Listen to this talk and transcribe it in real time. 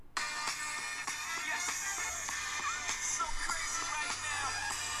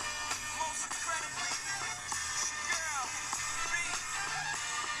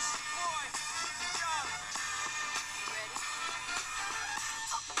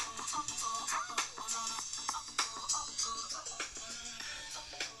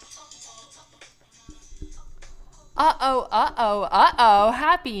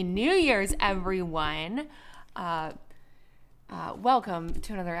Happy New Year's, everyone. Welcome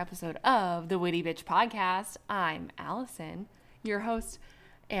to another episode of the Witty Bitch Podcast. I'm Allison, your host,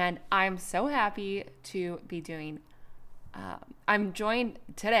 and I'm so happy to be doing, I'm joined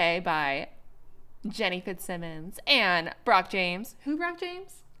today by Jenny Fitzsimmons and Brock James. Who, Brock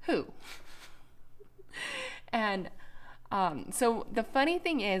James? Who? And so the funny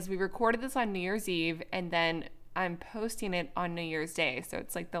thing is we recorded this on New Year's Eve, and then I'm posting it on New Year's Day. So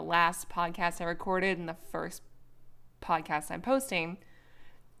it's like the last podcast I recorded and the first podcast I'm posting,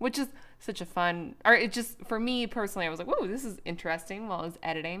 which is such a fun, or it just, for me personally, I was like, whoa, this is interesting while I was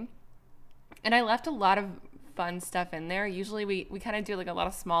editing. And I left a lot of fun stuff in there. Usually we kind of do like a lot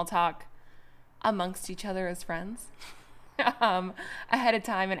of small talk amongst each other as friends ahead of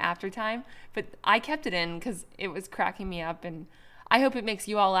time and after time. But I kept it in because it was cracking me up, and I hope it makes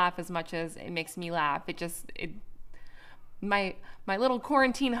you all laugh as much as it makes me laugh. My little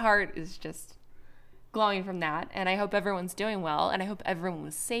quarantine heart is just glowing from that, and I hope everyone's doing well, and I hope everyone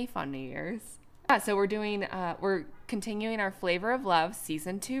was safe on New Year's. Yeah, so we're continuing our Flavor of Love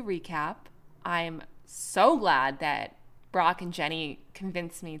Season 2 recap. I'm so glad that Brock and Jenny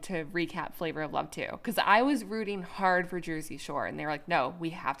convinced me to recap Flavor of Love 2, because I was rooting hard for Jersey Shore, and they were like, no, we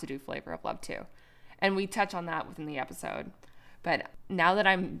have to do Flavor of Love 2. And we touch on that within the episode. But now that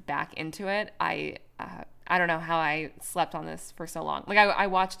I'm back into it, I don't know how I slept on this for so long. Like I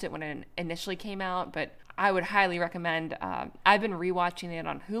watched it when it initially came out, but I would highly recommend. I've been rewatching it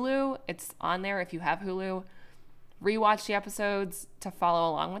on Hulu. It's on there if you have Hulu. Rewatch the episodes to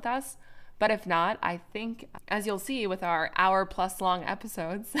follow along with us. But if not, I think, as you'll see with our hour-plus long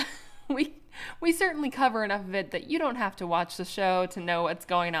episodes, we certainly cover enough of it that you don't have to watch the show to know what's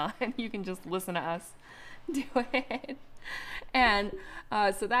going on. You can just listen to us do it. And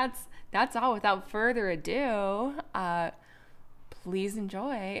so that's all. Without further ado, please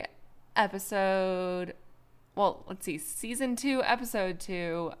enjoy Season 2, Episode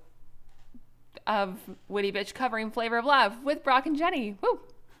 2 of Witty Bitch covering Flavor of Love with Brock and Jenny. Woo!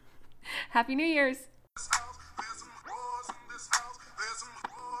 Happy New Year's!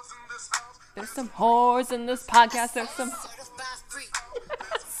 There's some whores in this podcast. There's some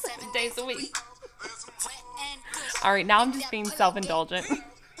 7 days a week. All right, now I'm just being self-indulgent.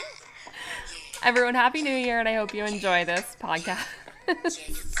 Everyone, Happy New Year, and I hope you enjoy this podcast.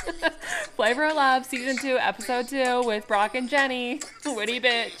 Flavor of Love, Season 2, Episode 2 with Brock and Jenny. Witty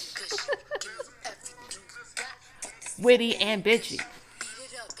Bitch. Witty and bitchy.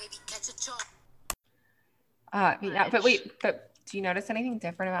 Yeah, but do you notice anything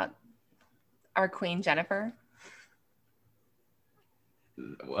different about our queen, Jennifer?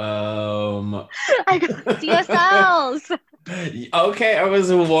 I got CSLs. Okay, I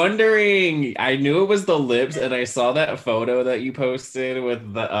was wondering. I knew it was the lips, and I saw that photo that you posted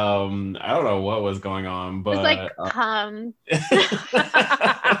with the I don't know what was going on, but it's like I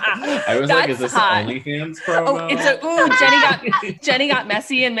was like, is this hot. OnlyFans promo? Jenny got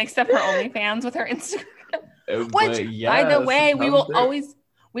messy and mixed up her OnlyFans with her Instagram. Which, yes, by the way, we will always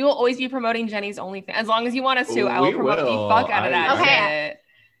be promoting Jenny's OnlyFans. As long as you want us to, I will promote the fuck out of that shit.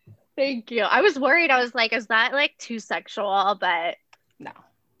 Thank you. I was worried. I was like, is that like too sexual? But no.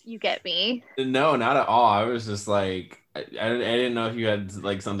 You get me. No, not at all. I was just like, I didn't know if you had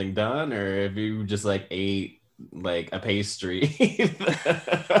like something done or if you just like ate like a pastry.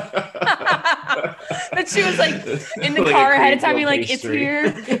 But she was like in the car ahead of time being like, it's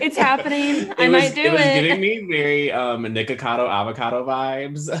here, it's happening, I might do it. It was giving me very Nikocado avocado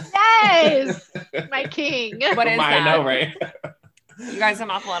vibes. Yes, my king. What is that? I know, right? You guys are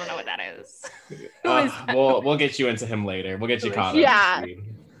not allowed to know what that is. We'll get you into him later. We'll get you caught up. Yeah.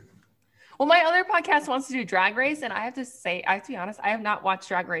 Well, my other podcast wants to do Drag Race, and I have to be honest, I have not watched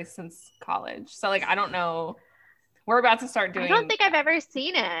Drag Race since college. So like, I don't know. We're about to start doing. I don't think I've ever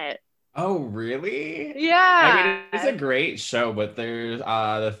seen it. Oh, really? Yeah. I mean, it's a great show, but there's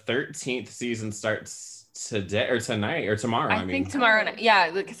the 13th season starts today or tonight or tomorrow. I think tomorrow night.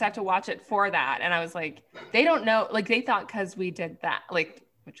 Yeah, because I have to watch it for that. And I was like, they don't know. Like, they thought because we did that, like,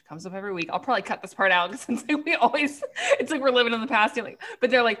 which comes up every week. I'll probably cut this part out since we always, it's like we're living in the past. Like, but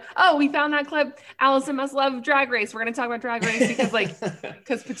they're like, oh, we found that clip. Allison must love Drag Race. We're going to talk about Drag Race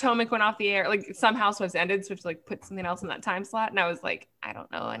because Potomac went off the air. Like, some Housewives ended, so we have to like put something else in that time slot. And I was like, I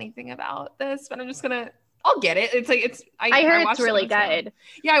don't know anything about this, but I'm just I'll get it. It's like, I heard it's really good.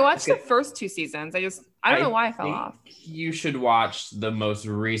 Yeah, I watched the first 2 seasons. I just I don't know why I fell think off. You should watch the most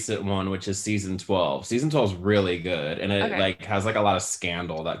recent one, which is season 12. Season 12 is really good, and it Okay. like has like a lot of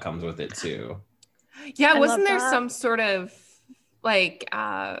scandal that comes with it too. Yeah, I wasn't love there that. some sort of like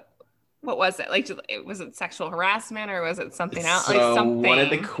what was it? Like was it sexual harassment or was it something else? Like So something. one of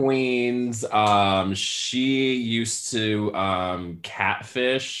the queens, she used to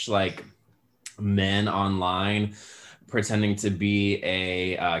catfish like men online pretending to be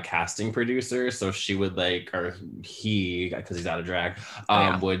a casting producer. So she would like, or he, because he's out of drag,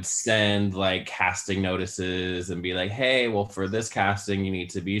 would send like casting notices and be like, hey, well, for this casting, you need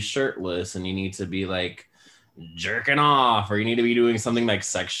to be shirtless and you need to be like jerking off, or you need to be doing something like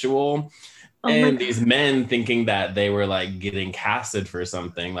sexual. Oh my And God. these men thinking that they were like getting casted for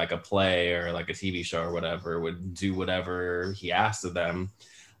something like a play or like a TV show or whatever, would do whatever he asked of them.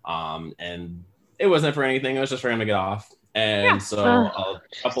 And it wasn't for anything. It was just for him to get off. And so a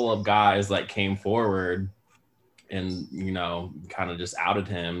couple of guys like came forward and, you know, kind of just outed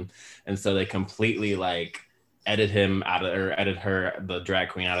him. And so they completely like edit her, the drag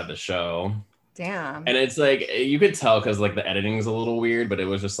queen, out of the show. Damn. And it's like, you could tell because like the editing is a little weird, but it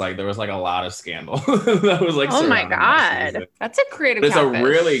was just like, there was like a lot of scandal that was like, Oh my surrounding that God. season. That's a creative But it's catfish. a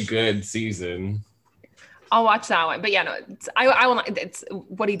really good season. I'll watch that one. But yeah, no, I will not. It's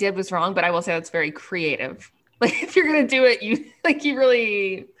what he did was wrong, but I will say that's very creative. Like if you're gonna do it, you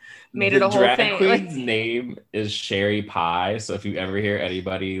really made it a whole drag thing. queen's name is Sherry Pie. So if you ever hear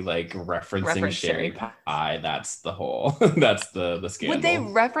anybody like referencing Reference Sherry Sherry Pie, that's the whole that's the scandal. Would they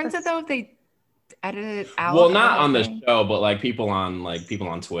reference it though if they edited it out? Well, not or on the something? show, but like people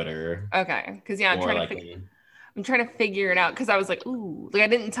on Twitter. Okay, because yeah, or like I'm trying to figure it out because I was like, ooh, like I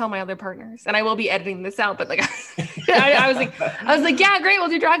didn't tell my other partners, and I will be editing this out. But like, I was like, yeah, great, we'll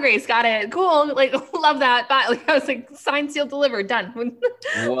do Drag Race, got it, cool, like love that. But like, I was like, signed, sealed, delivered, done.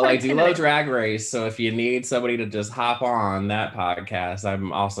 Well, I do love Drag Race, so if you need somebody to just hop on that podcast,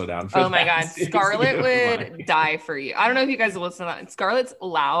 I'm also down for that. Oh my God, Scarlett would die for you. I don't know if you guys listen to that. Scarlett's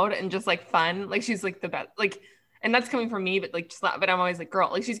loud and just like fun, like she's like the best, like. And that's coming from me, but like, just but I'm always like, girl,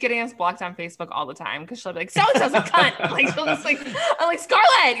 like she's getting us blocked on Facebook all the time because she'll be like, so-and-so's a cunt. Like she'll just like, I'm like,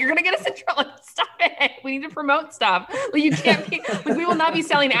 Scarlett, you're gonna get us in trouble. Like, stop it. We need to promote stuff. Like you can't be like, we will not be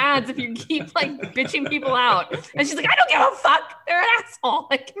selling ads if you keep like bitching people out. And she's like, I don't give a fuck. They're an asshole.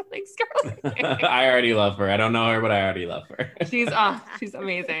 Like Scarlett. I already love her. I don't know her, but I already love her. She's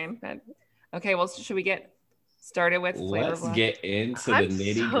amazing. But, okay, well, should we get started with Flavor Let's of Love? get into I'm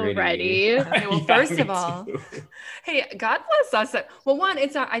the nitty so gritty. ready. Okay, well, Yeah, first me of all, too. hey, God bless us. Well, one,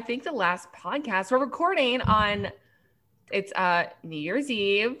 it's I think the last podcast we're recording on. It's New Year's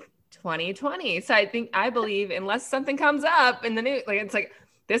Eve, 2020. So I believe unless something comes up in the news, like it's like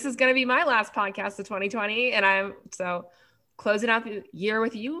this is gonna be my last podcast of 2020, and I'm so closing out the year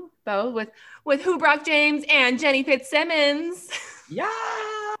with you, Bo, with Who Brock James and Jenny Fitzsimmons. Yeah.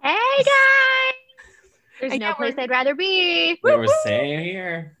 Hey guys. There's And no yeah, place we're- I'd rather be. They were saying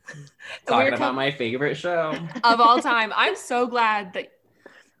here. Talking we're about my favorite show. of all time. I'm so glad that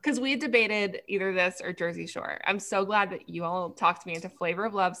because we had debated either this or Jersey Shore. I'm so glad that you all talked me into Flavor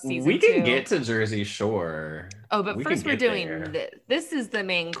of Love season We can 2. get to Jersey Shore. Oh, but we first can we're get doing there. this. This is the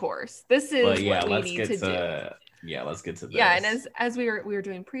main course. This is But yeah, what we let's need get to do. let's get to this. Yeah, and as we were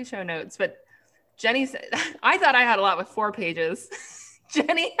doing pre-show notes, but Jenny said I thought I had a lot with 4 pages.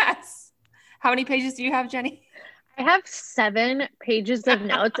 Jenny has how many pages do you have, Jenny? I have 7 pages of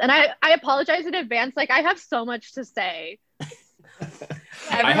notes, and I apologize in advance. Like I have so much to say.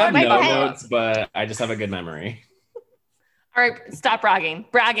 I have Everyone- no my head- notes, but I just have a good memory. All right, stop bragging.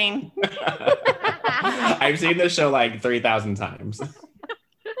 Bragging. I've seen this show like 3,000 times.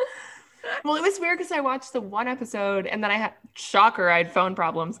 Well, it was weird because I watched the one episode and then I had I had phone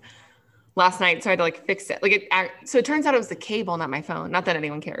problems last night, so I had to like fix it. So it turns out it was the cable, not my phone. Not that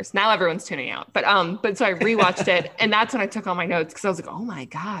anyone cares. Now everyone's tuning out. But so I rewatched it, and that's when I took all my notes because I was like, oh my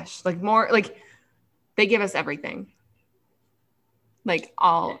gosh, like more like they give us everything, like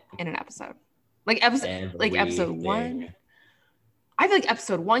all in an episode. Like episode 1. Everything. I feel like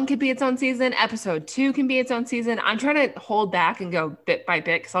episode 1 could be its own season. Episode 2 can be its own season. I'm trying to hold back and go bit by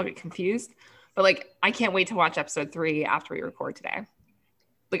bit because I'll get confused. But like, I can't wait to watch episode 3 after we record today.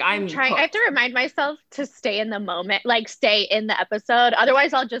 Like I'm trying. I have hooked. to remind myself to stay in the moment, like stay in the episode.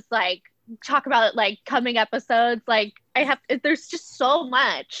 Otherwise, I'll just like talk about like coming episodes. Like there's just so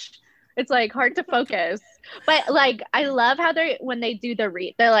much. It's like hard to focus. But like, I love how when they do they're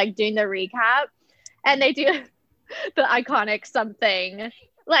like doing the recap, and they do the iconic something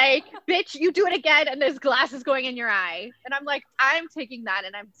like, bitch, you do it again, and there's glasses going in your eye, and I'm like, I'm taking that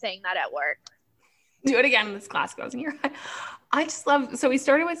and I'm saying that at work. Do it again and this glass goes in your eye. I just love, so we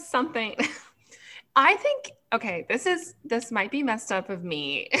started with something I think, okay, this might be messed up of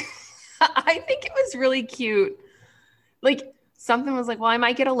me. I think it was really cute. Like something was like, well, I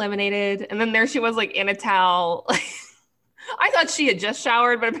might get eliminated. And then there she was like in a towel. I thought she had just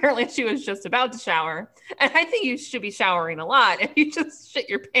showered, but apparently she was just about to shower. And I think you should be showering a lot if you just shit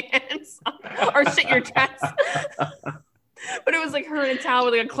your pants or shit your dress. But it was like her in a towel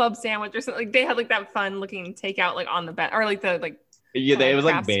with like a club sandwich or something. Like they had like that fun looking takeout like on the bed or like the like. Yeah, it was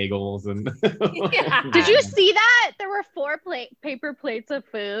like bagels and. Yeah. Did you see that? There were 4 paper plates of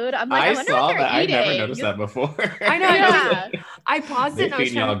food. I'm like, I wonder saw what they're that. eating. I never noticed that before. I know. Yeah. I paused They it and I was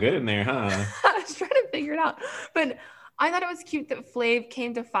feeding y'all trying good in there, huh? I was trying to figure it out. But I thought it was cute that Flav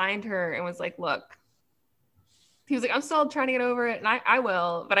came to find her and was like, look, he was like, I'm still trying to get over it. And I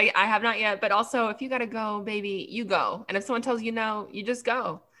will, but I have not yet. But also, if you got to go, baby, you go. And if someone tells you no, you just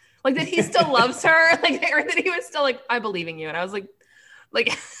go. Like that he still loves her. Like, or that he was still like, I believe in you. And I was like,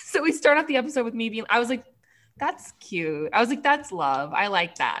 so we start off the episode with me being, I was like, that's cute. I was like, that's love. I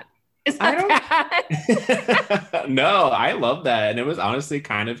like that. Is that bad? No, I love that. And it was honestly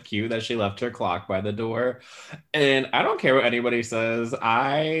kind of cute that she left her clock by the door. And I don't care what anybody says.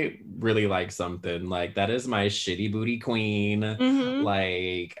 I really like something. Like, that is my shitty booty queen. Mhm.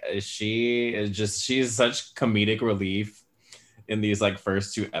 Like, she's such comedic relief in these like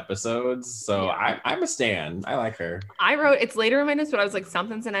first 2 episodes. So Yeah. I'm a stan. I like her. I wrote, it's later in my notes, but I was like,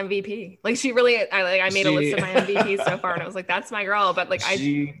 something's an MVP. Like she really, I made a list of my MVPs so far and I was like, that's my girl. But like,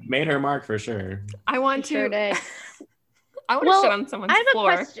 she made her mark for sure. I want Sure to, did. I want Well, to shit on someone's I have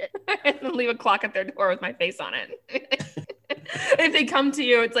floor a question. and then leave a clock at their door with my face on it. If they come to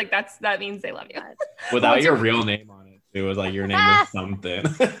you, it's like, that means they love you. Without What's your your- real name on it. It was like your name is something.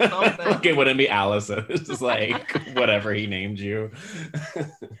 Like it wouldn't be Allison. It's just like whatever he named you.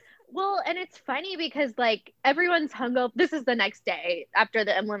 Well, and it's funny because like everyone's hungover. This is the next day after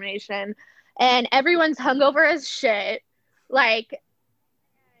the elimination, and everyone's hungover as shit. Like,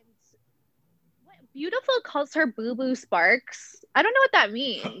 and what Beautiful calls her Boo Boo Sparks. I don't know what that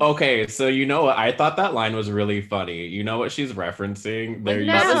means. Okay, so you know what? I thought that line was really funny. You know what she's referencing? There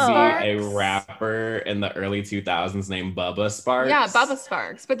Like used to Bubba be a Sparks? rapper in the early 2000s named Bubba Sparks. Yeah, Bubba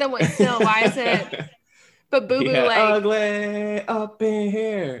Sparks. But then what? No, why is it? But Boo He Boo had like. ugly up in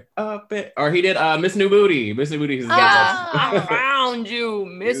here, or he did Miss New Booty. Miss New Booty. Is I found you,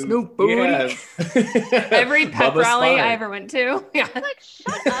 Miss New Booty. Yes. Every pep Bubba rally Sparks. I ever went to. Yeah. I'm like,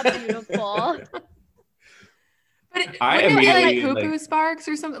 shut up, Beautiful. But I wouldn't it be like immediately, Poo Poo like- Sparks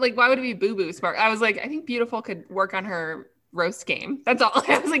or something? Like, why would it be Boo Boo Sparks? I was like, I think Beautiful could work on her roast game. That's all.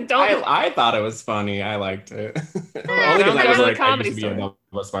 I was like, don't. I thought it was funny. I liked it. Only I because don't I think was I'm a like, I Comedy used to be a Store.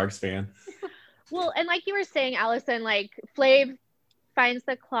 Bubba Sparks fan. Well, and like you were saying, Allison, like Flav finds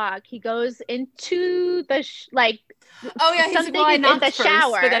the clock. He goes into the Oh yeah, he's like, something well, I in knocked the first,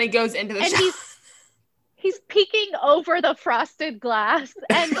 shower. but then he goes into the and shower. he's peeking over the frosted glass,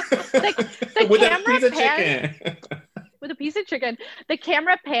 and the With a camera piece of pans chicken. with a piece of chicken. The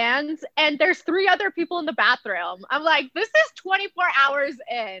camera pans, and there's 3 other people in the bathroom. I'm like, this is 24 hours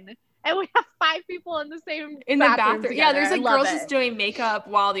in, and we have 5 people in the same In the bathroom. together. Yeah, there's like I love girls it. just doing makeup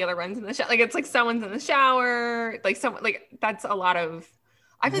while the other one's in the shower. Like it's like someone's in the shower. Like someone like that's a lot of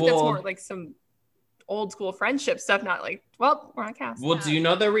I think that's Well- more like some old school friendship stuff, not like, well, we're on cast. Well, do you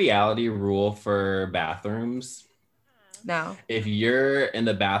know the reality rule for bathrooms? No. If you're in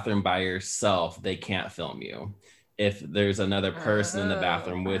the bathroom by yourself, they can't film you. If there's another person in the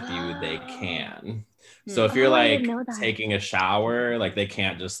bathroom with you, they can. So if you're Oh, I like didn't know that. taking a shower, like they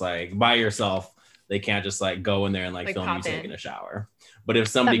can't just like by yourself, they can't just like go in there and like Like film you pop in. taking a shower. But if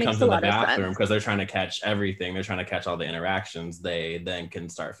somebody makes comes a in the lot of sense. bathroom because they're trying to catch everything, they're trying to catch all the interactions, they then can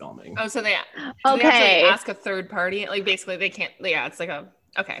start filming. Oh, so they have to Okay. like, ask a third party. Like basically they can't, yeah, it's like a,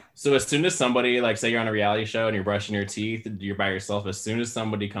 okay. So as soon as somebody, like say you're on a reality show and you're brushing your teeth, you're by yourself, as soon as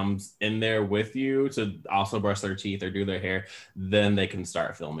somebody comes in there with you to also brush their teeth or do their hair, then they can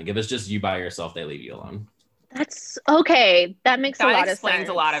start filming. If it's just you by yourself, they leave you alone. That's okay. That makes a That lot of explains sense.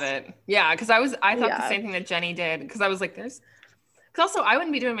 a lot of it. Yeah, because I thought the Yeah. same thing that Jenny did. Because I was like, because also I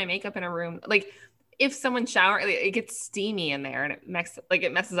wouldn't be doing my makeup in a room. Like if someone shower, it gets steamy in there and it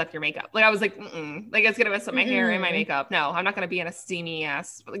messes up your makeup. Like I was like, like it's gonna mess up my hair and my Mm-mm. makeup. No, I'm not gonna be in a steamy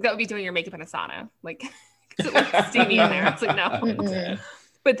ass. Like that would be doing your makeup in a sauna. Like 'cause it looks steamy in there. It's like no. Mm-mm.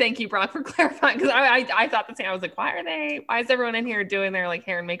 But thank you, Brock, for clarifying. Because I thought the same. I was like, why is everyone in here doing their like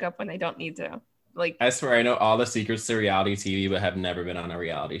hair and makeup when they don't need to? Like I swear I know all the secrets to reality TV, but have never been on a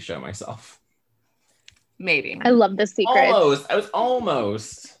reality show myself. maybe. I love the secret. Almost. I was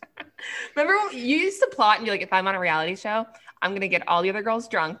almost. Remember when you used to plot and be like, if I'm on a reality show, I'm gonna get all the other girls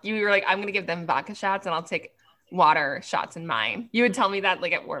drunk. You were like, I'm gonna give them vodka shots and I'll take water shots in mine. You would tell me that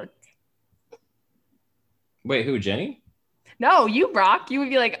like at work. Wait, who, Jenny? No, you, Brock. You would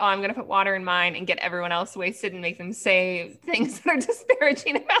be like, oh, I'm gonna put water in mine and get everyone else wasted and make them say things that are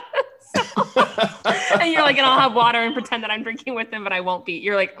disparaging about themselves. And you're like, and I'll have water and pretend that I'm drinking with them, but I won't be.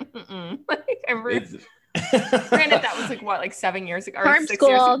 You're like, mm-mm. Like, granted, that was like what, like 7 years ago, or Charm 6 school.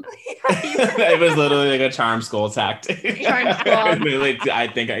 years ago. It was literally like a charm school tactic. Charm school. I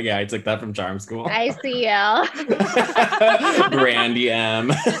think, yeah, I took that from charm school. I see you. Brandy M.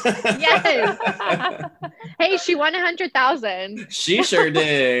 Yes. Hey, she won 100,000. She sure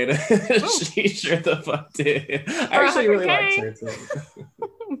did. She sure the fuck did. I actually really liked her too.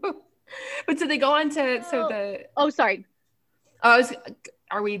 But so they go on to Oh, sorry.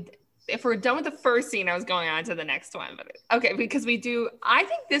 If we're done with the first scene, I was going on to the next one. But okay, because I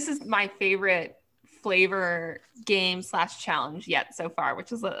think this is my favorite flavor game / challenge yet so far,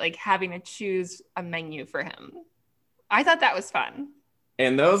 which is like having to choose a menu for him. I thought that was fun.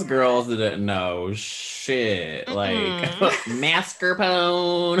 And those girls didn't know shit. Like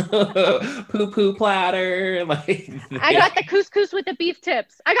mascarpone, poo-poo platter. Like I got the couscous with the beef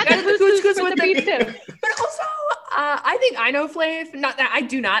tips. I got the couscous with the beef tips. But also, I think I know Flav. Not that I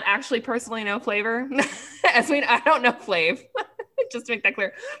do not actually personally know Flavor. I don't know Flav. Just to make that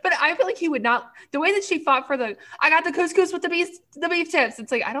clear. But I feel like he would not. The way that she fought for I got the couscous with the beef tips.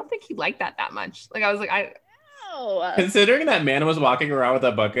 It's like I don't think he liked that much. Like I was like Considering that man was walking around with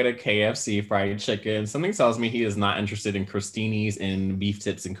a bucket of KFC fried chicken, something tells me he is not interested in crostinis and beef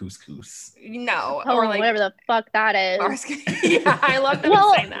tips and couscous. No, or like whatever the fuck that is. Yeah, I love them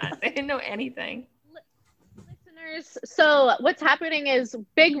saying that. They didn't know anything. Listeners, so what's happening is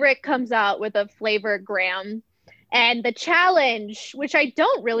Big Rick comes out with a flavor gram, and the challenge, which I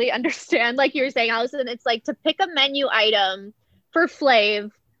don't really understand, like you were saying, Allison, it's like to pick a menu item for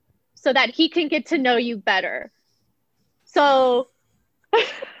Flav so that he can get to know you better. So,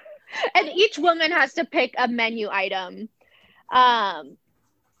 and each woman has to pick a menu item. I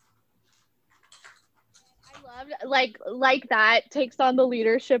loved like that takes on the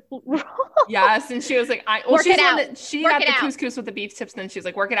leadership role. Yes, and she was like, she got the couscous with the beef tips, and then she was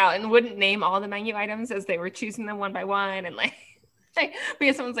like, work it out, and wouldn't name all the menu items as they were choosing them one by one, and like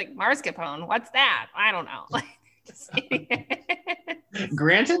because someone's like, mascarpone, what's that? I don't know. Like,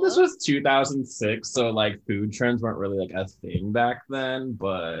 granted, this was 2006, so like food trends weren't really like a thing back then,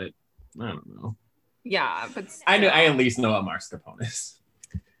 but I don't know. Yeah, but I at least know what mascarpone is.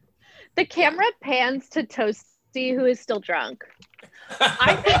 The camera pans to Toasty, who is still drunk.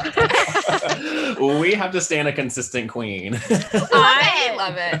 We have to stand a consistent queen. I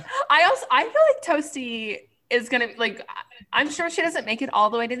love it. I feel like Toasty is gonna, like, I'm sure she doesn't make it all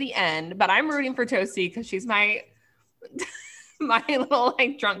the way to the end, but I'm rooting for Toasty because she's my little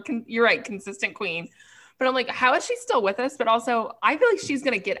like drunk. You're right, consistent queen. But I'm like, how is she still with us? But also, I feel like she's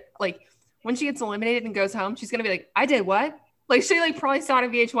gonna get, like, when she gets eliminated and goes home, she's gonna be like, I did what? Like, she like probably saw it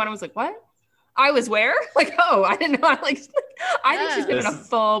on VH1 and was like, what? I was where? Like, oh, I didn't know. I think she's been in a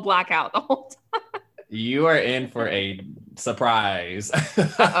full blackout the whole time. You are in for a surprise.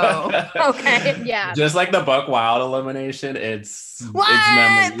 Okay. Yeah. Just like the Buck Wild elimination, it's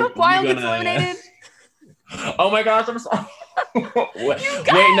what? Buck Wild gets eliminated? Oh my gosh, I'm sorry.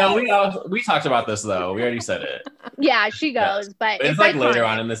 Wait, no, we talked about this though. We already said it. Yeah, she goes, but it's like iconic. Later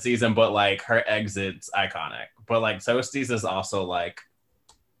on in the season, but like her exit's iconic. But like Toasties is also like,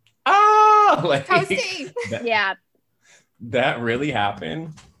 like Toasty. Yeah. That really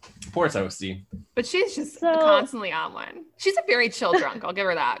happened. Poor Toasty. But she's just constantly on one. She's a very chill drunk. I'll give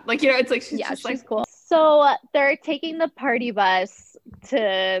her that. Like, you know, it's like she's like cool. So they're taking the party bus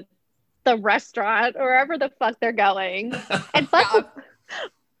to the restaurant or wherever the fuck they're going. And Buck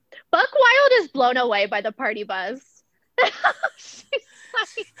Wild is blown away by the party bus. She's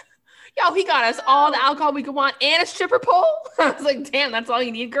like, yo, he got us all the alcohol we could want and a stripper pole. I was like, damn, that's all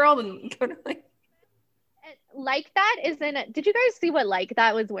you need, girl. Then go to Like That is in a, did you guys see what Like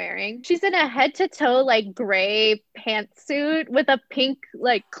That was wearing? She's in a head to toe like gray pantsuit with a pink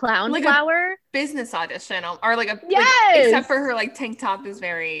like clown like flower. A business audition or like a yes! Like, except for her like tank top is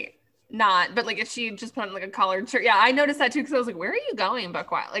very not, but like if she just put on like a collared shirt. Yeah, I noticed that too because I was like, where are you going, Buck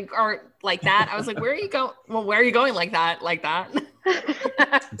Wild? Like, or Like That. I was like, where are you going? Well, where are you going like that? Like that.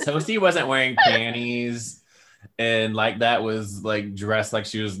 Toasty wasn't wearing panties. And Like That was like dressed like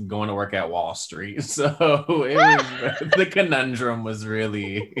she was going to work at Wall Street. So it was, the conundrum was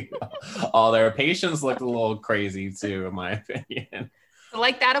really all there. Patience looked a little crazy too, in my opinion.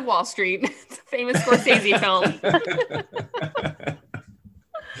 Like That of Wall Street. It's a famous Scorsese film.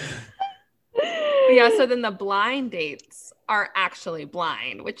 Yeah, so then the blind dates are actually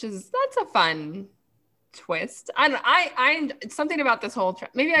blind, that's a fun twist. I it's something about this whole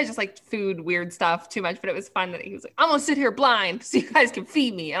maybe I just like food weird stuff too much, but it was fun that he was like, I'm gonna sit here blind so you guys can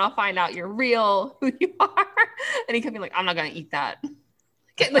feed me and I'll find out you're real, who you are. And he kept being like, I'm not gonna eat that.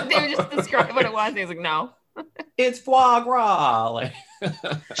 Like they would just describe what it was and he was like, no. It's foie gras. Like,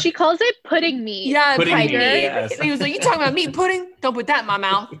 She calls it pudding meat. yeah, Pudding tiger. meat, yes. And he was like, you talking about meat pudding? Don't put that in my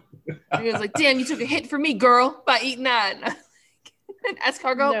mouth. And he was like, damn, you took a hit for me, girl, by eating that. And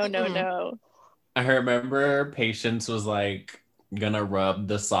escargot. No. I remember Patience was like gonna rub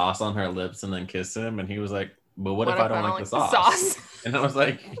the sauce on her lips and then kiss him, and he was like, "But what if I don't like the sauce?" And I was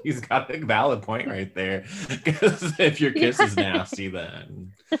like, "He's got a valid point right there. Because if your kiss is nasty,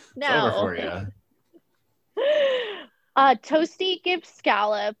 then it's over for you." Toasty gives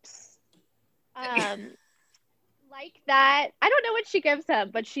scallops. Like that. I don't know what she gives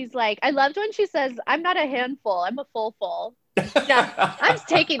him, but she's like, I loved when she says, "I'm not a handful. I'm a full." Yeah, I'm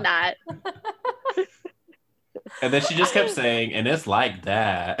taking that. And then she just kept saying, and it's like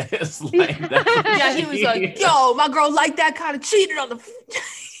that. It's like that. Yeah, he was like, yo, my girl like that kind of cheated on the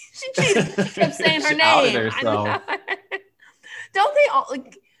she cheated. She kept saying her She outed name. herself. Don't they all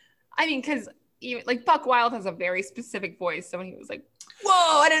like I mean, because even like Buck Wild has a very specific voice. So when he was like,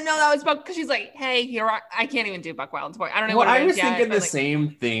 whoa, I didn't know that was Buck, because she's like, hey, I can't even do Buck Wild's voice. I don't know Well, what it I was is yet, thinking the but, like, same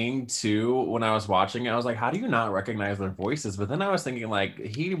thing too when I was watching it. I was like, how do you not recognize their voices? But then I was thinking, like,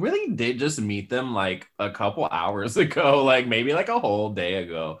 he really did just meet them like a couple hours ago, like maybe like a whole day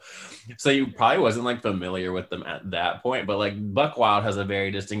ago. So you probably wasn't like familiar with them at that point. But like Buck Wild has a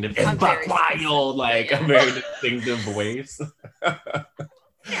very distinctive Buck Wild, like a very distinctive voice.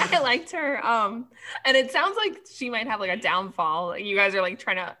 yeah, I liked her. And it sounds like she might have like a downfall. Like, you guys are like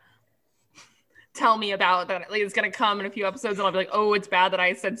trying to tell me about that. Like it's gonna come in a few episodes, and I'll be like, oh, it's bad that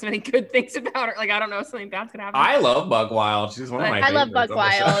I said so many good things about her. Like I don't know if something bad's gonna happen. I love Buck Wild. She's one of my favorites. I love Buck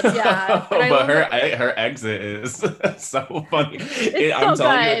Wild, yeah. But her exit is so funny. I'm so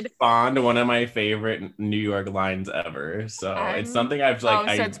telling you, good. it spawned one of my favorite New York lines ever. So it's something I've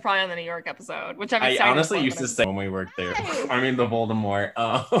like. So it's probably on the New York episode, which I'm I excited honestly for, used to say when we worked there. I mean, the Voldemort.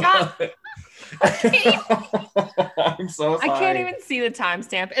 God. I'm so sorry. I can't even see the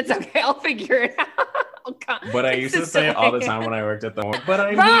timestamp. It's okay. I'll figure it out. Oh, But I used to say it all the time when I worked at the. But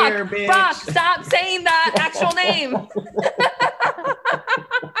I'm Rock, here, bitch. Rock, stop saying that actual name.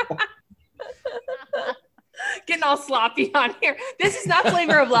 Getting all sloppy on here. This is not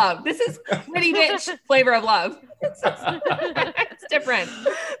Flavor of Love. This is Witty Bitch Flavor of Love. It's different.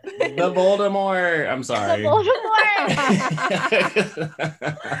 The Voldemort. I'm sorry. The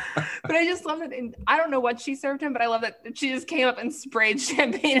But I just love it. And I don't know what she served him, but I love that she just came up and sprayed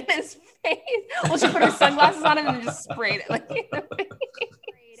champagne in his face. Well, she put her sunglasses on him and just sprayed it. Like,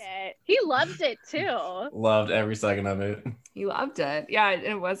 He loved it too. Loved every second of it. he loved it. Yeah,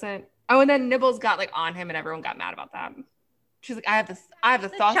 it wasn't. Oh, and then Nibbles got like on him, and everyone got mad about that. She's like, I have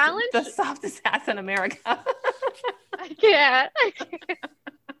the softest ass in America. I can't.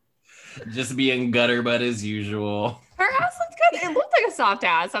 Just being gutter butt as usual. Her ass looked good. It looked like a soft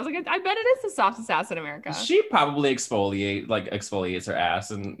ass. I was like, I bet it is the softest ass in America. She probably exfoliates her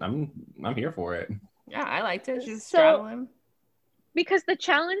ass, and I'm here for it. Yeah, I liked it. She's So- straddling. Because the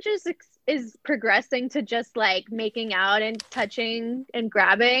challenge is progressing to just like making out and touching and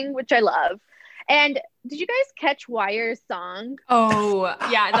grabbing, which I love. And did you guys catch Wire's song? Oh,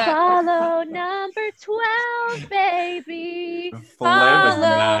 yeah. Follow number 12, baby. Flav is not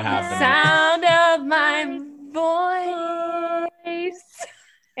the happening. sound of my voice.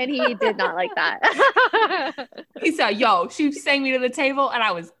 And he did not like that. He said, yo, she sang me to the table, and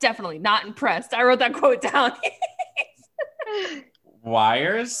I was definitely not impressed. I wrote that quote down.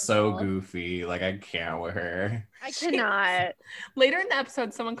 Wire is so goofy. Like, I can't with her. I cannot. Later in the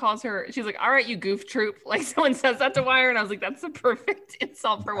episode, someone calls her, she's like, all right, you goof troop. Like, someone says that to Wire, and I was like, that's the perfect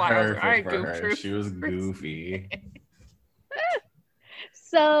insult for Wire. I was like, all right, Perfect for goof her. troop. She was goofy.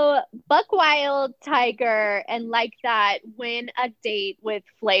 So Buck Wild, Tiger, and like that win a date with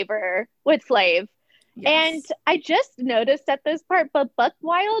Flav. Yes. And I just noticed at this part, but Buck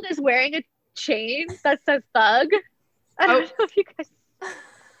Wild is wearing a chain that says thug. I don't know if you guys.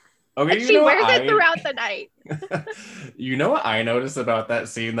 Okay, And she wears it throughout the night. You know what I noticed about that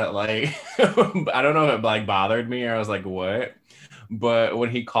scene that like I don't know if it like bothered me or I was like, what? But when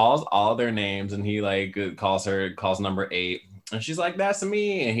he calls all their names and he like calls number 8 and she's like, that's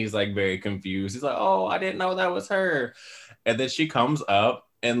me, and he's like very confused. He's like, oh, I didn't know that was her. And then she comes up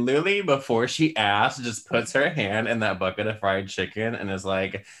and literally before she asks, just puts her hand in that bucket of fried chicken and is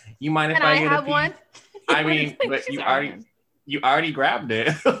like, you mind if And I I get have a piece? one. I mean, but you already grabbed it.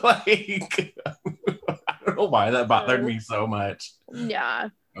 Like, I don't know why that bothered me so much. Yeah.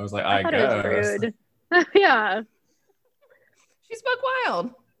 I was like, I I thought it was guess. rude. Yeah. She spoke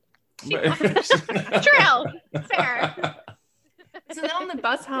wild. True. Fair. So then on the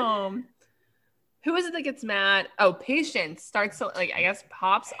bus home, who is it that gets mad? Oh, Patience starts to, like, I guess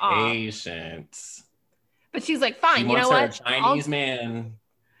pops off. Patience. But she's like, She fine, you know wants her what? Chinese man.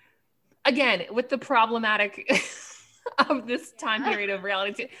 Again, with the problematic of this time period of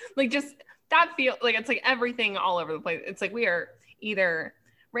reality, like just that feel like it's like everything all over the place. It's like we are either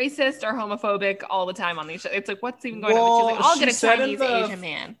racist or homophobic all the time on these shows. It's like, what's even going on? But she's like, I'll get a Chinese Asian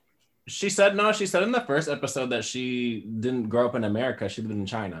man. She said no. She said in the first episode that she didn't grow up in America. She lived in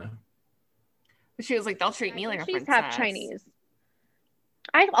China. But she was like, they'll treat me like a She's princess. half Chinese.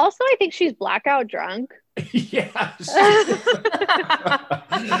 I think she's blackout drunk. Yeah.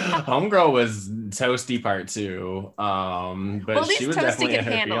 Homegirl was toasty part 2. But she was Toasty definitely in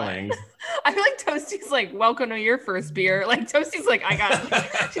can her handle feelings. I feel like Toasty's like, welcome to your first beer. Like Toasty's like,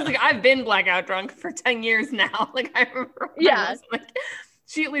 she's like, I've been blackout drunk for 10 years now. Like I remember. Yeah. Like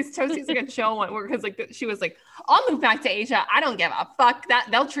she at least Toasty's like a chill one because like she was like, I'll move back to Asia. I don't give a fuck that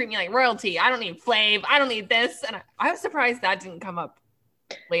they'll treat me like royalty. I don't need Flav. I don't need this. And I was surprised that didn't come up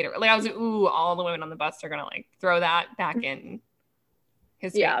later. Like I was like, ooh, all the women on the bus are gonna like throw that back in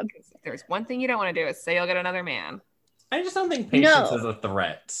his face. Yeah. There's one thing you don't want to do is say you'll get another man. I just don't think Patience is a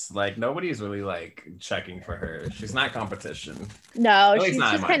threat. Like nobody's really like checking for her. She's not competition. No, least she's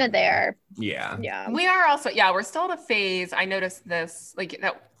not in just my kind of there. Yeah. Yeah. We are also, we're still in a phase. I noticed this, like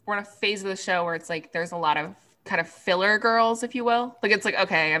that we're in a phase of the show where it's like there's a lot of kind of filler girls, if you will. Like it's like,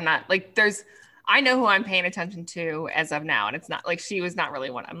 okay, I'm not like I know who I'm paying attention to as of now, and it's not like she was not really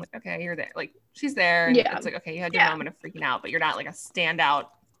one. I'm like, okay, you're there. Like she's there, and it's like, okay, you had your moment of freaking out, but you're not like a standout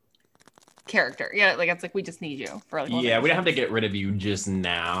character. Yeah, like it's like we just need you for like. Yeah, we don't have to get rid of you just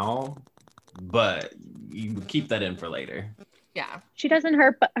now, but you keep that in for later. Yeah, she doesn't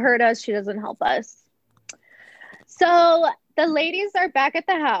hurt us. She doesn't help us. So the ladies are back at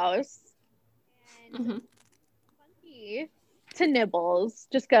the house, and Funky to Nibbles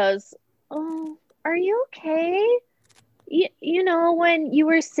just goes, "Oh, are you okay? You know when you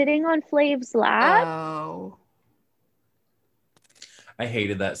were sitting on Flav's lap?" Oh. I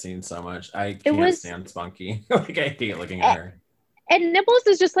hated that scene so much. I can't stand Spunky. Like I hate looking at her. And Nibbles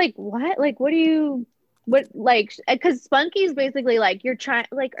is just like, what? Like, like, because Spunky's basically like,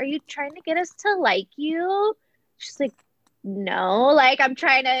 are you trying to get us to like you? She's like, no, like I'm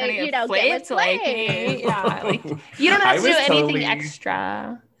trying to, get with to like me. Yeah, like you don't have to do anything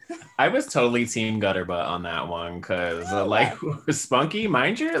extra. I was totally team Gutterbutt on that one because like Spunky,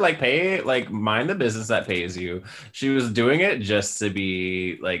 mind the business that pays you. She was doing it just to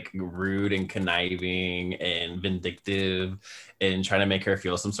be like rude and conniving and vindictive and trying to make her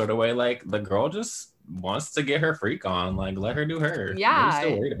feel some sort of way. Like the girl just wants to get her freak on. Like let her do her. Yeah, I'm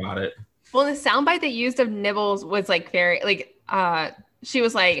still worried about it. Well, the soundbite they used of Nibbles was like very like she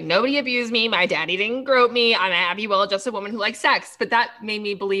was like, nobody abused me. My daddy didn't grope me. I'm a happy, well-adjusted woman who likes sex. But that made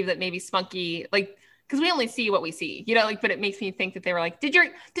me believe that maybe Spunky, like, because we only see what we see, like, but it makes me think that they were like, did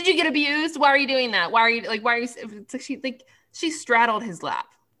you get abused? Why are you doing that? Why are you, it's like she straddled his lap.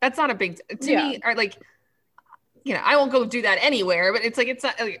 That's not a big, to me, or like, I won't go do that anywhere, but it's like, it's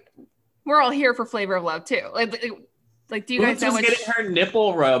not, like, we're all here for flavor of love too. Like, do you guys know what's getting her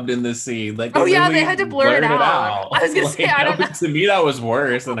nipple rubbed in the scene? Like, they had to blur it out. I was gonna say, I don't know. To me, that was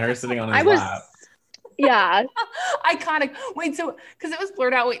worse than her sitting on his lap. Yeah. Iconic. Wait, so because it was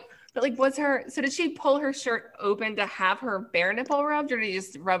blurred out. Wait, but like, so did she pull her shirt open to have her bare nipple rubbed, or did he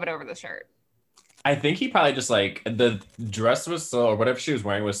just rub it over the shirt? I think he probably just like the dress was or whatever she was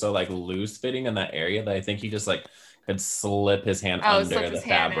wearing was so like loose fitting in that area that I think he just like could slip his hand under the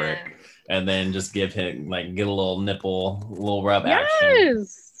fabric. And then just get a little rub action.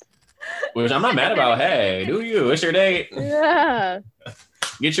 Which I'm not mad about. Hey, do you? It's your date. Yeah.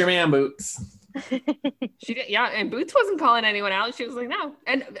 Get your man Boots. She did, and Boots wasn't calling anyone out. She was like, no.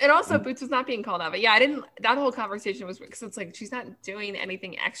 And also Boots was not being called out. But that whole conversation was because it's like she's not doing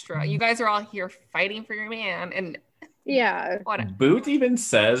anything extra. You guys are all here fighting for your man. And Boots even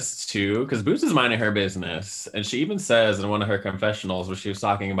says too, because Boots is minding her business, and she even says in one of her confessionals where she was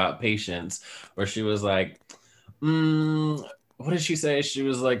talking about Patience, where she was like, what did she say? She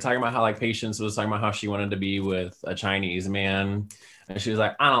was like talking about how like Patience was talking about how she wanted to be with a Chinese man, and she was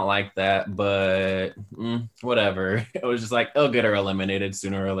like, I don't like that, but whatever. It was just like it'll get her eliminated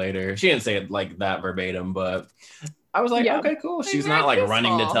sooner or later. She didn't say it like that verbatim, but I was like, okay, cool. She's not like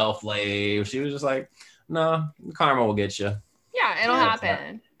running to tell Flav. She was just like, no, karma will get you. Yeah, it'll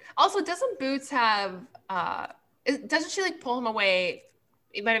happen. Also, doesn't Boots have doesn't she like pull him away?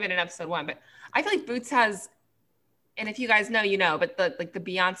 It might have been in episode 1, but I feel like Boots has, and if you guys know, but the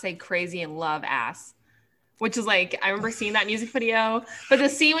Beyonce crazy in love ass. which is like, I remember seeing that music video, but the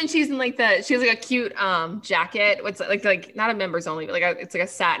scene when she's in like she has like a cute jacket, what's like not a members only, but like it's like a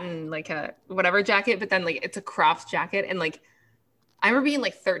satin, like a whatever jacket, but then like it's a cropped jacket. And like, I remember being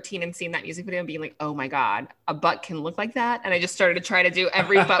like 13 and seeing that music video and being like, oh my God, a butt can look like that. And I just started to try to do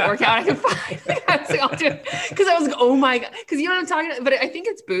every butt workout I could find. Like, I was like, I'll do it. Cause I was like, oh my God. Cause you know what I'm talking about? But I think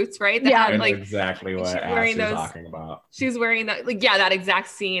it's Boots, right? That I had, know like, exactly what wearing you're those, talking about. she was wearing that, like, yeah, that exact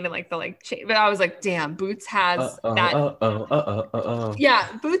scene and like the like chain. But I was like, damn, Boots has that. Yeah,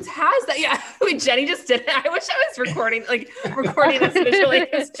 Boots has that. Yeah. Wait, Jenny just did it. I wish I was recording this visually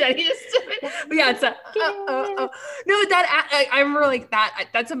because Jenny just did it. But yeah, it's a no, that I remember like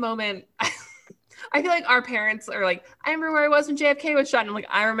that's a moment. I feel like our parents are like, I remember where I was when JFK was shot. And I'm like,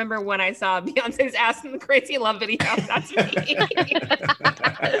 I remember when I saw Beyonce's ass in the Crazy Love video. That's me. I'd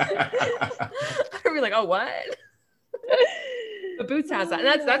be like, oh, what? But Boots has that.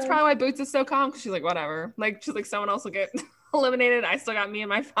 And that's probably why Boots is so calm, because she's like, whatever. Like, she's like, someone else will get eliminated. I still got me and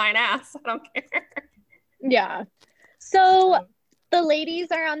my fine ass. I don't care. Yeah. So the ladies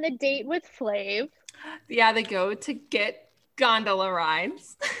are on the date with Flav. Yeah, they go to get gondola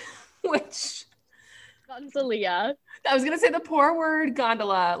rides, which... Gonzalia. I was gonna say the poor word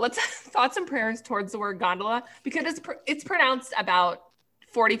gondola. Let's thoughts and prayers towards the word gondola, because it's pronounced about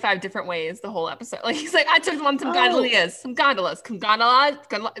 45 different ways the whole episode. Like he's like, I took them on some gondolas, some gondolas,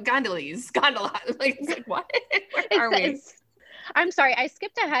 gondolas. Like it's like what? Where are we? I'm sorry, I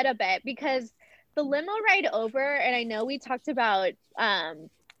skipped ahead a bit because the limo ride over, and I know we talked about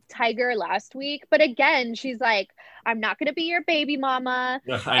Tiger last week, but again, she's like, I'm not gonna be your baby mama.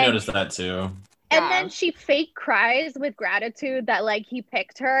 I noticed that too. And then she fake cries with gratitude that like he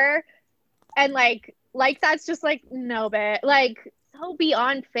picked her, and like that's just like no bit like so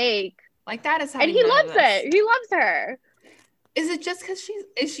beyond fake. Like that is how. And he loves it. He loves her. Is it just because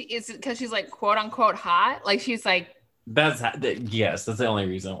is it because she's like quote unquote hot? Like she's like. Yes, that's the only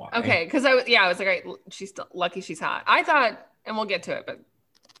reason why. Okay, because I was like, right, she's still lucky she's hot. I thought, and we'll get to it, but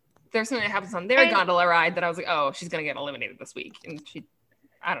there's something that happens on their gondola ride that I was like, oh, she's gonna get eliminated this week, and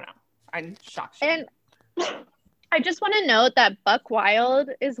I don't know. I'm shocked. And I just want to note that Buck Wild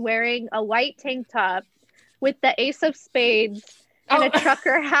is wearing a white tank top with the Ace of Spades and a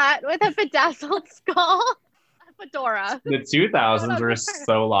trucker hat with a bedazzled skull. A fedora. The 2000s were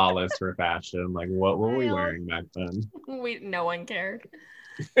so lawless for fashion. Like, what were we wearing back then? No one cared.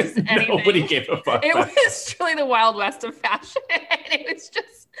 Nobody gave a fuck. It was truly the Wild West of fashion. It was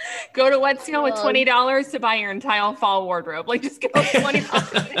just go to Wet Seal with $20 to buy your entire fall wardrobe. Like just go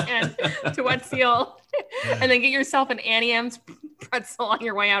 $20 to Wet Seal and then get yourself an Annie M's pretzel on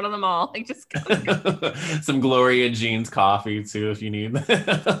your way out of the mall. Like just go. Some Gloria Jeans coffee too if you need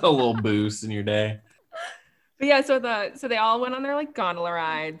a little boost in your day. But yeah, so they all went on their like gondola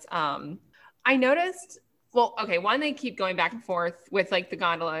rides. I noticed. Well, okay, one, they keep going back and forth with like the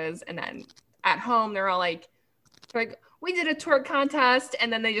gondolas, and then at home they're all like, we did a twerk contest,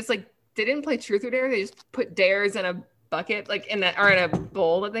 and then they just like they didn't play truth or dare. They just put dares in a bucket, like in a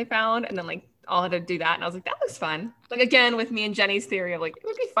bowl that they found, and then like all had to do that. And I was like, that looks fun. Like again, with me and Jenny's theory of like it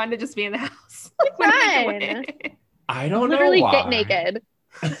would be fun to just be in the house. Like, fun. I don't literally know why. Get naked.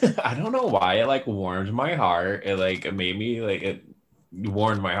 I don't know why it like warmed my heart. It like made me like it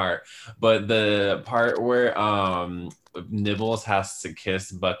warmed my heart. But the part where Nibbles has to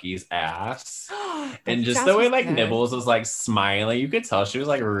kiss Bucky's ass and just the way like good. Nibbles was like smiling, you could tell she was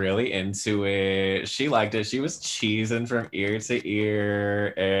like really into it. She liked it. She was cheesing from ear to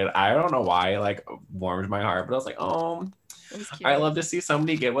ear, and I don't know why it like warmed my heart, but I was like, oh, I love to see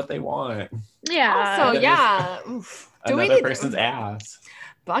somebody get what they want. Yeah. Also, yeah. Another person's ass.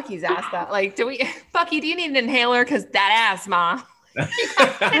 Bucky's ass that like Bucky, do you need an inhaler? Because that ass, ma. And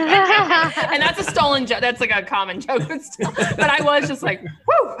that's a stolen joke. That's like a common joke, but I was just like,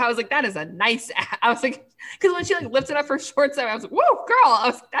 whoo! I was like, that is a nice ass. I was like, because when she like lifted up her shorts, I was like, whoa, girl! I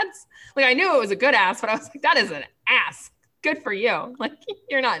was like, that's like I knew it was a good ass, but I was like, that is an ass. Good for you. Like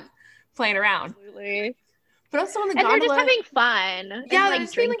you're not playing around. Absolutely. But also on the gondola, they're just having fun. Yeah, and,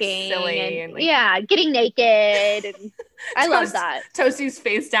 like drinking, like, silly and like, yeah, getting naked. And I love that. Toastie's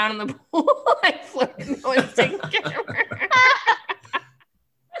face down in the pool, like floating. No one's taking care of her.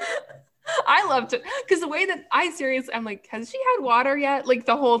 I loved it because the way that I'm like, has she had water yet? Like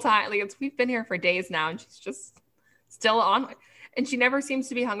the whole time, like we've been here for days now, and she's just still on, and she never seems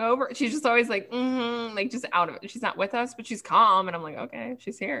to be hungover. She's just always like, like just out of it. She's not with us, but she's calm, and I'm like, okay,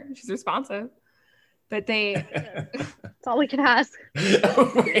 she's here, she's responsive. But that's all we can ask.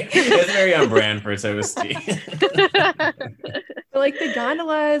 It's very on brand for Toastie. But like the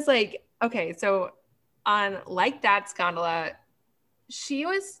gondola is like, okay, so on Like That's gondola, she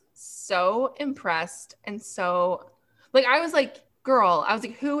was so impressed and so like I was like, girl, I was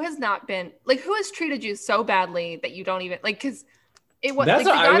like, who has not been like who has treated you so badly that you don't even like because it was That's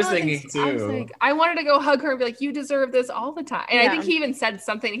like, what the I was gondola thinking I was too. like, I wanted to go hug her and be like, you deserve this all the time. And I Yeah. think he even said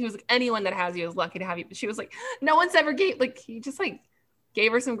something. He was like, anyone that has you is lucky to have you. But she was like, no one's ever gave like he just like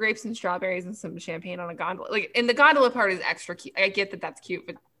gave her some grapes and strawberries and some champagne on a gondola. Like, and the gondola part is extra cute. I get that that's cute,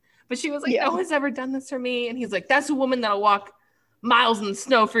 but she was like, Yeah. no one's ever done this for me. And he's like, that's a woman that'll walk miles in the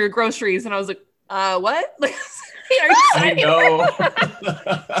snow for your groceries. And I was like, what? Like, are you I serious? know.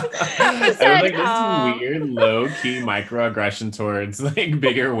 I I was said, like, this is weird, low-key microaggression towards like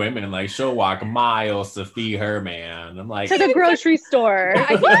bigger women. Like she'll walk miles to feed her man. I'm like, To the grocery store.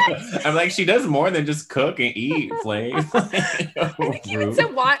 I'm like, she does more than just cook and eat, Flav. I think he even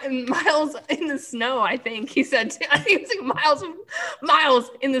said miles in the snow. I think he said. I think it was like miles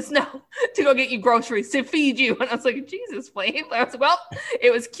in the snow to go get you groceries to feed you. And I was like, Jesus, Flav. I was like, well,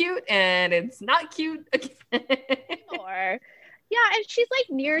 it was cute and it's not cute again. Or yeah, and she's like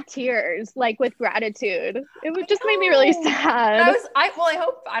near tears, like with gratitude. It would just made me really sad. I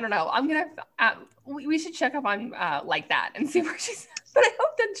hope, I don't know. I'm gonna we should check up on like that and see where she's but I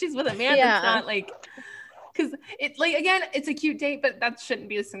hope that she's with a man that's not like because it's like again, it's a cute date, but that shouldn't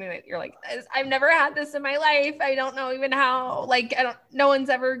be something that you're like, I've never had this in my life. I don't know even how, like no one's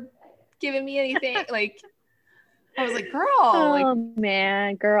ever given me anything. Like I was like, girl. Oh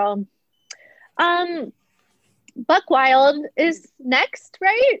man, girl. Buck Wild is next,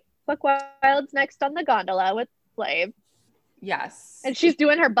 right? Buck Wild's next on the gondola with Flav. Yes. And she's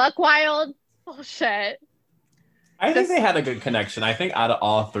doing her Buck Wild bullshit. I think they had a good connection. I think out of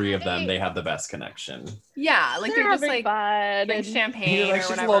all three of them, they have the best connection. Yeah, like they're just like fun drink champagne Like, or she's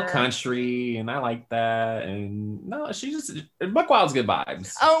whatever. a little country, and I like that. And no, she just Buck Wild's good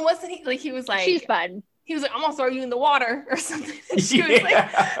vibes. Oh, wasn't he like he was like she's fun. He was like, I'm gonna throw you in the water or something. And she was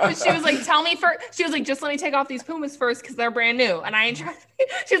like, tell me first. She was like, just let me take off these Pumas first because they're brand new. And I ain't trying.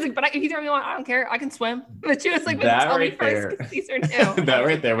 She was like, but if you throw me in the water, I don't care. I can swim. But she was like, but tell me first because these are new. That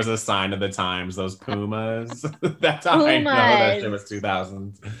right there was a sign of the times. Those Pumas. That's how I know that shit was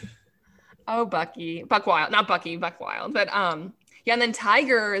 2000s. Oh, Buck Wild, not Bucky, Buck Wild. But yeah, and then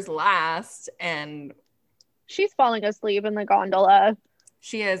Tiger is last, and she's falling asleep in the gondola.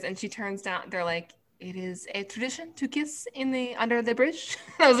 She is, and she turns down. They're like, it is a tradition to kiss under the bridge.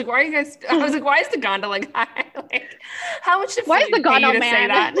 I was like, why are you guys? I was like, why is the gondola guy like? How much? Why is the gondola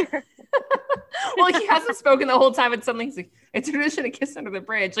man? Say that? Well, he hasn't spoken the whole time, and suddenly he's like, it's a tradition to kiss under the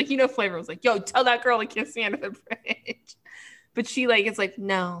bridge. Like Flavor was like, yo, tell that girl to kiss me under the bridge. But she like, it's like,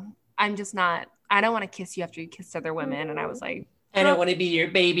 no, I'm just not. I don't want to kiss you after you kissed other women. And I was like, I don't want to be your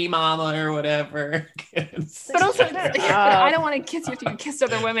baby mama or whatever. But also, I don't want to kiss you after you kissed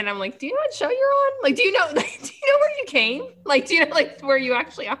other women. I'm like, do you know what show you're on? Like, do you know where you came? Like, do you know like where you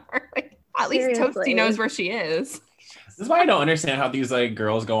actually are? Like, at least Toasty knows where she is. This is why I don't understand how these like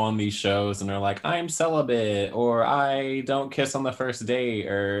girls go on these shows and they're like, I'm celibate or I don't kiss on the first date.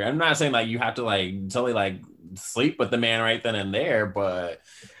 Or I'm not saying like you have to like totally like sleep with the man right then and there, but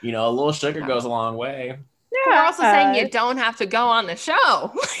you know, a little sugar goes a long way. Yeah, we're also saying you don't have to go on the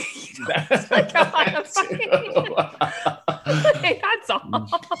show. That's all.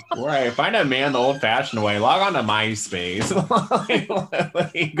 Right. Find a man the old-fashioned way. Log on to MySpace.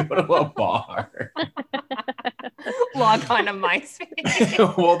 Go to a bar. Log on to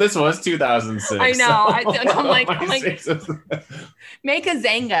MySpace. Well, this was 2006. I know. So I'm like, make a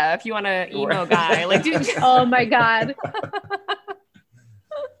Zanga if you want an emo guy. Like, dude. Oh my god.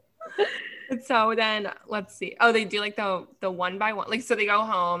 So then let's see. Oh, they do like the one by one. Like, so they go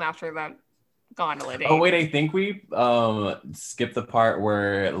home after the gondola date. Oh wait, I think we skipped the part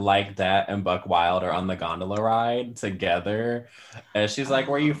where like that and Buck Wild are on the gondola ride together. And she's like,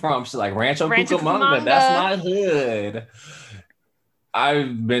 where are you from? She's like, Rancho Cucamonga. That's my hood.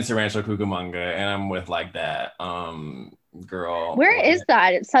 I've been to Rancho Cucamonga and I'm with like that girl. Where is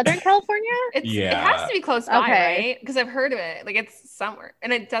that? It's Southern California? It has to be close by, right? Because I've heard of it. Like it's somewhere.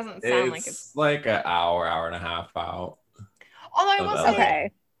 And it doesn't sound like it's like an hour and a half out. Although I will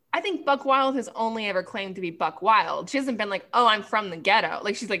say, I think Buck Wild has only ever claimed to be Buck Wild. She hasn't been like, oh, I'm from the ghetto.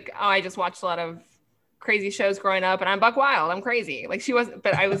 Like she's like, oh, I just watched a lot of crazy shows growing up and I'm Buck Wild. I'm crazy. Like she wasn't,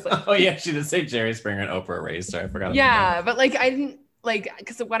 but I was like, oh yeah, she did say Jerry Springer and Oprah raised her. I forgot. Yeah, but like I didn't like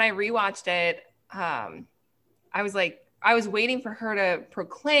because when I rewatched it, I was waiting for her to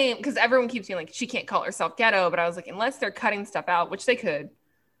proclaim because everyone keeps being like she can't call herself ghetto, but I was like, unless they're cutting stuff out, which they could,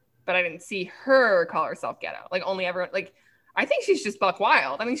 but I didn't see her call herself ghetto. Like only everyone like I think she's just Buck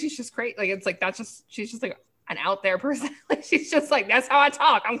Wild. I mean, she's just crazy. Like it's like she's just like an out there person. Like she's just like that's how I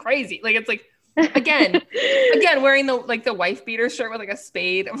talk. I'm crazy. Like it's like Again, wearing the wife beater shirt with like a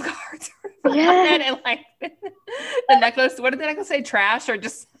spade of cards on Yeah. it, and like the necklace. What did the necklace say? Trash or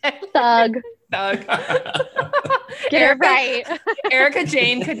just Thug. thug? Get it right. Erica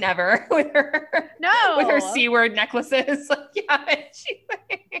Jane could never with her No. C-word necklaces. Like, yeah, Oh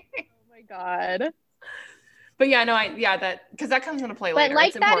my God. but yeah, no, because that comes into play later. But like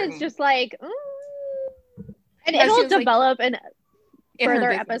It's that important. is just like, and Yeah, she it'll was, like, develop in in her further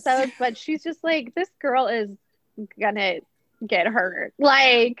business. episodes. But she's just like, this girl is gonna get hurt.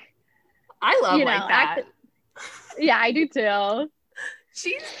 Like, I love you like know, that. yeah, I do too.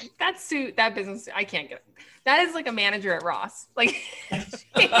 That business, I can't get it. That is like a manager at Ross. Like, Literally.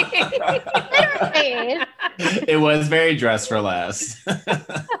 It was very dress for less.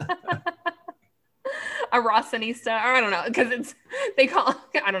 a Rossanista, or I don't know, because they call,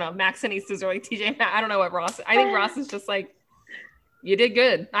 I don't know, Maxanistas or like TJ Maxx. I don't know what Ross. I think Ross is just like, you did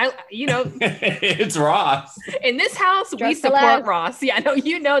good. It's Ross. In this house, we Dress for support less. Ross. Yeah, no,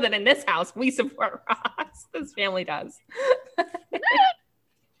 you know that in this house we support Ross. This family does.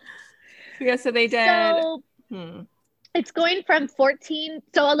 Yeah, so they did. So it's going from 14.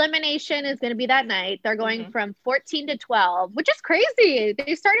 So elimination is going to be that night. They're going from 14 to 12, which is crazy.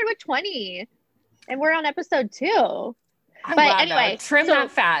 They started with 20 and we're on episode 2. I'm but glad, anyway, though. Trim so-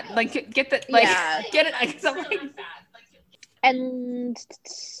 that fat. Like get the like Yeah. get it. Like, something. And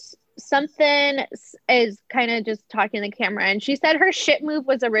something is kind of just talking to the camera. And she said her shit move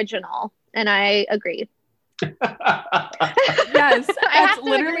was original. And I agree. Yes, I that's have to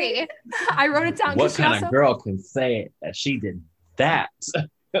literally. agree. I wrote it down. What 'cause she kind also- of girl can say that she did that?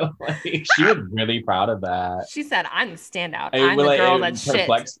 Like, she was really proud of that. She said, "I'm the standout. It, I'm the like, girl it that's shit."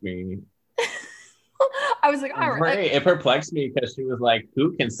 perplexed me. I was like, "All right." Right. It perplexed me because she was like,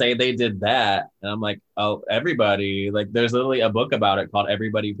 who can say they did that? And I'm like, oh, everybody. Like, there's literally a book about it called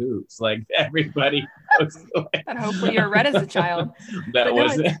Everybody Poops. Like, everybody goes through it. And hopefully you read as a child. That But no,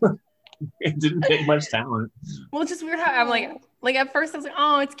 wasn't, it didn't take much talent. Well, it's just weird how I'm like at first I was like,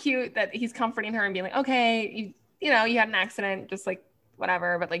 oh, it's cute that he's comforting her and being like, okay, you know, you had an accident, just like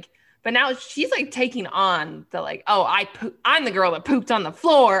whatever. But now she's like taking on the like, oh, I'm the girl that pooped on the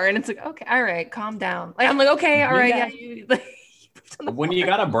floor, and it's like, okay, all right, calm down. Like I'm like, okay, all right, yeah. You, like, you pooped on the When floor. you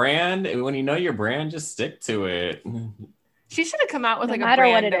got a brand, when you know your brand, just stick to it. She should have come out with No like a matter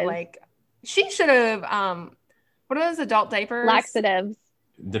what brand it of is. like, she should have what are those adult diapers? Laxatives.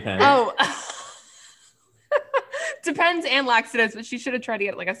 Depends. Oh. Depends and laxatives, but she should have tried to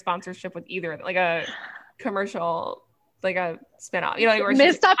get like a sponsorship with either, like a commercial, like a spin-off. You know, where she's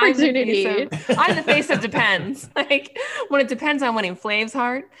Missed like, opportunity. I'm the face of Depends. Like when it depends on winning Flav's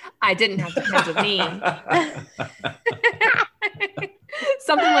heart, I didn't have Depends with me.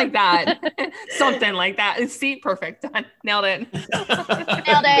 Something like that. Something like that. See, perfect. Done. Nailed it. Nailed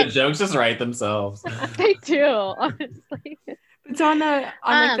The it. jokes just write themselves. They do, honestly. It's on like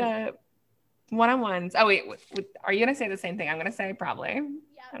the one-on-ones. Oh wait, are you gonna say the same thing I'm gonna say? Probably.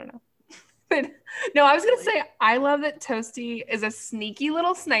 I don't know. But no, I was gonna say I love that Toasty is a sneaky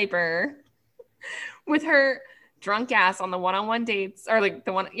little sniper with her drunk ass on the one-on-one dates, or like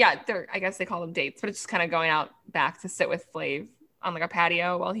the one, yeah, I guess they call them dates, but it's just kind of going out back to sit with Flav on like a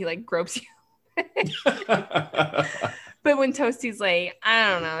patio while he like gropes you. But when Toasty's like,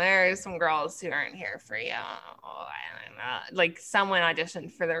 I don't know, there are some girls who aren't here for you. Oh, I don't know. Like someone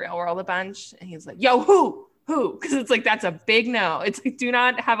auditioned for The Real World a bunch, and he's like, yo, who? Because it's like, that's a big no. It's like, do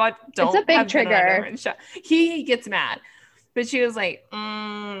not have a, don't. It's a big have dinner trigger. everyone show. He gets mad. But she was like,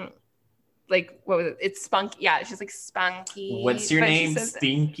 like, what was it? It's spunky. Yeah, she's like spunky. What's your But she name? says-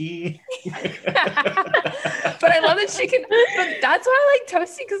 Stinky. But I love that she can, but that's why I like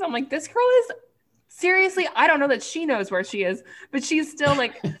Toasty, because I'm like, this girl is seriously, I don't know that she knows where she is, but she's still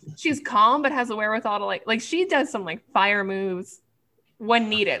like, she's calm, but has the wherewithal to like she does some like fire moves when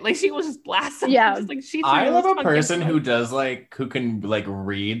needed. Like she will just blast them. Yeah. Just, like, she I love throws a pumpkin person spice. who does like, who can like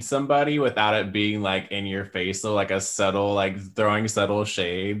read somebody without it being like in your face. So like a subtle, like throwing subtle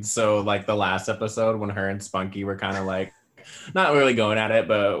shades. So like the last episode when her and Spunky were kind of like, not really going at it,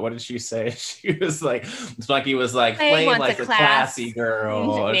 but what did she say? She was like, Spunky was like, Flav Flav wants like a a class. classy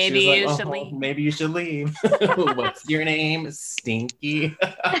girl. And Maybe she was you like, should "Oh, leave." maybe you should leave. What's your name? Stinky.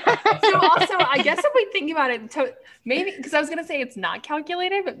 So also, I guess if we think about it, maybe, because I was gonna say it's not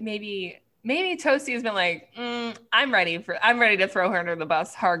calculated, but maybe Toasty has been like, I'm ready to throw her under the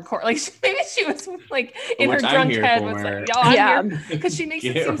bus hardcore. Like maybe she was like in her Which I'm drunk here head for. was like, yo, I'm Yeah. here, because she makes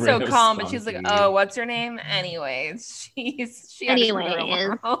it Get seem so rid of calm, but she's like, Spunky. oh, what's her name? Anyways, she understood the real Anyways.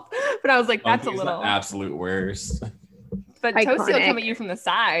 world. But I was like, that's a Spunky's the little. absolute worst. But Toasty will Iconic. come at you from the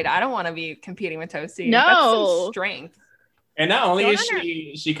side. I don't want to be competing with Toasty. No. That's some strength. And not only Don't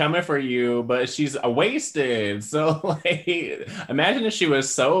is she coming for you, but she's wasted. So like, imagine if she was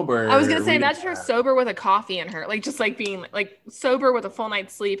sober. I was gonna say, reading imagine her that. sober with a coffee in her, like just like being like sober with a full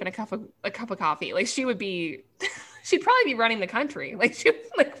night's sleep and a cup of coffee. Like she would be, she'd probably be running the country. Like she,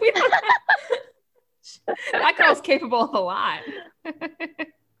 like we don't. That girl's capable of a lot.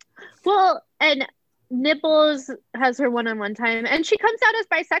 Well, and Nibbles has her one-on-one time, and she comes out as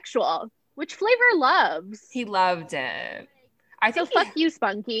bisexual, which Flavor loves. He loved it. I So think fuck you,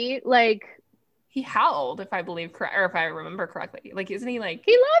 Spunky. Like, he howled, if I believe correct, or if I remember correctly. Like, isn't he like?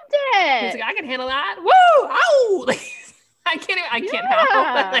 he loved He's it. like, I can handle that. Woo! Ow! Like, I can't Yeah.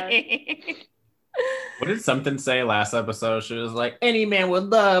 help. Like, What did something say last episode? She was like, any man would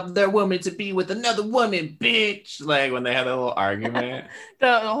love their woman to be with another woman, bitch. Like when they had a little argument.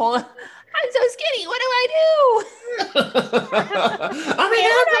 the whole. I'm so skinny. What do I do?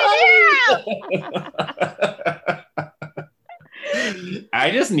 I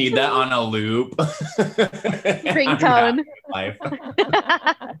just need that on a loop. Ringtone. Life.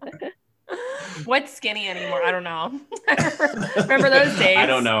 What's skinny anymore? I don't know. Remember those days? I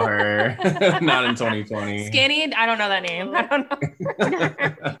don't know her. Not in 2020. Skinny? I don't know that name. I don't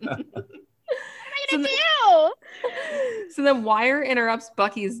know. Ew. So then Wire interrupts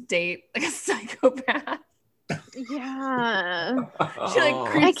Bucky's date like a psychopath. Yeah. She like Oh. I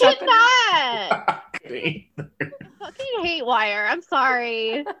creeps up. cannot. Okay. Fucking hate Wire. I'm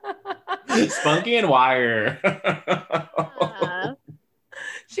sorry. Spunky and Wire. Yeah.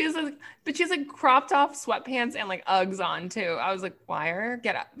 She's like cropped off sweatpants and like Uggs on too. I was like, Wire,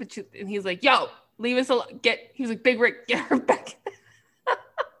 get up. And he's like, yo, leave us alone. He was like, Big Rick, get her back.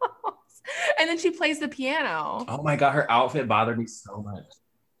 And then she plays the piano. Oh my god, her outfit bothered me so much.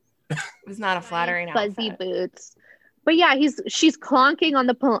 It was not a flattering Fuzzy outfit. boots. But yeah, she's clonking on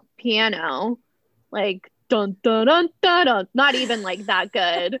the piano, like dun dun dun dun dun. Not even like that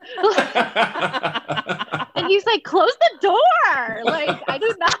good. And he's like, close the door. Like, I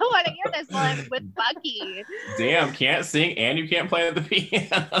do not want to hear this while I'm with Bucky. Damn, can't sing and you can't play the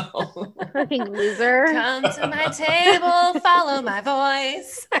piano. Fucking loser. Come to my table, follow my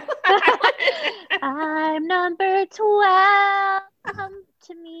voice. I'm number 12. Come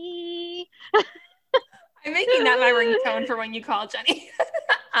to me. I'm making that my ringtone for when you call Jenny.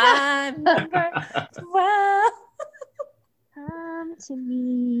 I'm number 12. Come to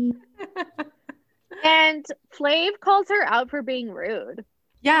me. And Flav calls her out for being rude.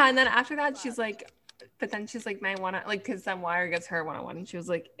 Yeah, and then after that, she's like, man, wanna like, because then Wire gets her one-on-one, and she was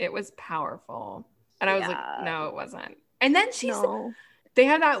like, it was powerful, and I was like, Yeah. no, it wasn't. And then they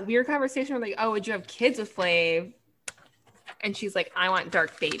had that weird conversation where like, oh, would you have kids with Flav? And she's like, I want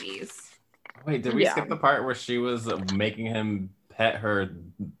dark babies. Wait, did we Yeah. skip the part where she was making him pet her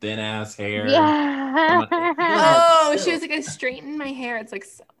thin ass hair? Yeah. Oh, she was like, I straightened my hair. It's like,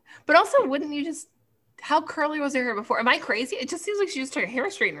 but also, wouldn't you just? How curly was her hair before? Am I crazy? It just seems like she used her hair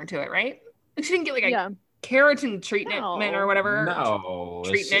straightener to it, right? Like she didn't get like a Yeah. keratin treatment No. or whatever. No,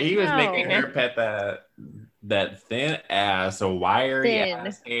 Treatment. he was No. making her pet that thin ass, wiry Thin.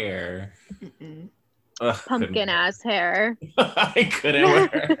 ass hair. Mm-mm. Ugh, Pumpkin ass hair. I couldn't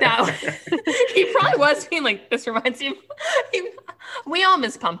wear. No. He probably was being like, this reminds me of, we all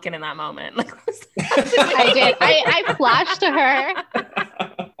miss Pumpkin in that moment. Like, I did. I flashed to her.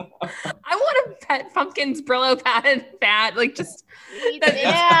 I want to pet Pumpkin's Brillo padded fat. Like, just Ew.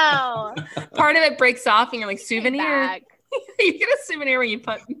 part of it breaks off and you're like, souvenir. Back. You get a souvenir when you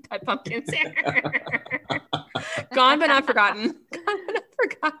pet Pumpkin's hair. Gone but not forgotten. Gone but not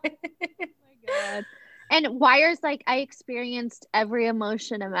forgotten. God. And Wire's like, I experienced every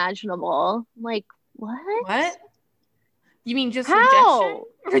emotion imaginable. I'm like, what? What? You mean just How?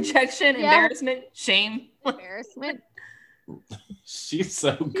 rejection, Yeah. embarrassment, shame? Embarrassment. She's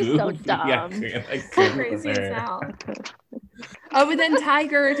so goofy. She's so dumb. I couldn't with Crazy as her. hell. Oh, but then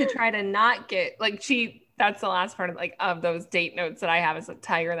Tiger, to try to not get like that's the last part of like of those date notes that I have, is that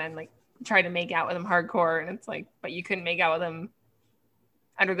Tiger then like tried to make out with him hardcore, and it's like, but you couldn't make out with him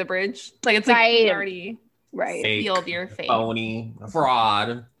under the bridge. Like it's like Right. you already Right. Fake, sealed your fate. phony,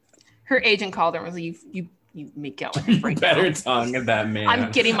 fraud. Her agent called her and was like, you make out with You him right better now. tongue that man.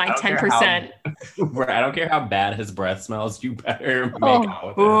 I'm getting my I don't care 10%. I don't care how bad his breath smells. You better make Oh. out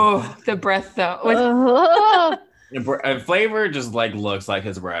with him. Oh, the breath though. Ugh. And Flavor just like looks like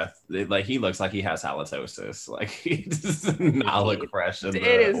his breath. Like he looks like he has halitosis. Like he does not look fresh in It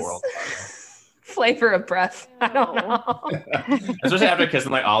the is world. flavor of breath. I don't know. Especially after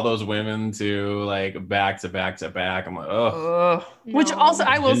kissing like all those women too, like back to back to back. I'm like, oh, Ugh. Which also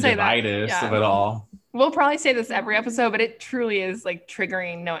I will say that gingivitis of it all. We'll probably say this every episode, but it truly is like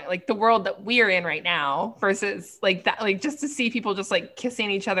triggering knowing like the world that we are in right now versus like that, like just to see people just like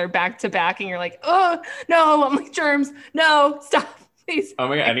kissing each other back to back and you're like, oh no, I'm like germs. No, stop. Please. Oh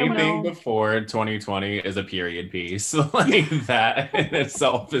my God, I don't anything know. before 2020 is a period piece. Like that in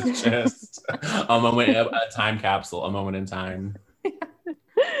itself is just a moment, a time capsule, a moment in time.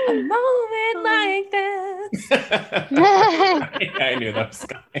 A moment like this. I knew that was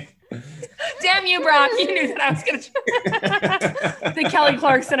coming. Damn you, Brock. You knew that I was going to. The Kelly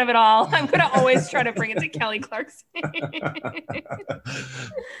Clarkson of it all. I'm going to always try to bring it to Kelly Clarkson.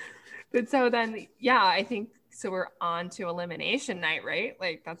 But so then, yeah, I think so. We're on to elimination night, right?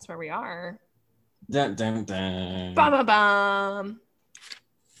 Like that's where we are. Dun, dun, dun. Bum, bum, bum.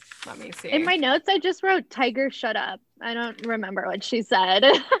 Let me see. In my notes, I just wrote "Tiger, shut up." I don't remember what she said.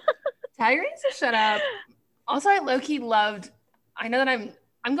 Tiger needs to shut up. Also, I low-key loved. I know that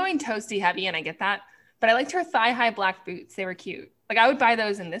I'm going toasty heavy, and I get that, but I liked her thigh-high black boots. They were cute. Like I would buy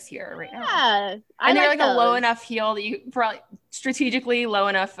those in this year right now. Yeah, And they're like like a low those. enough heel that you probably strategically low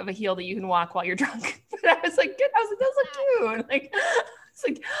enough of a heel that you can walk while you're drunk. But I was like, good. I was like, those look cute. Like,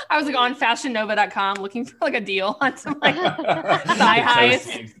 I was like on fashionnova.com looking for like a deal on some like thigh highs.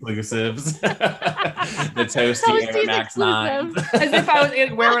 Toasty exclusives. The Toasty Air Toasties Max 9. As if I was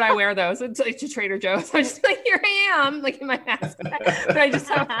like, where would I wear those? It's like to Trader Joe's. I'm just like, here I am, like in my mask. But I just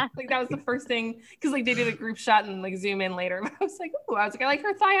have, like that was the first thing because like they did a group shot and like zoom in later. But I was like, oh, I like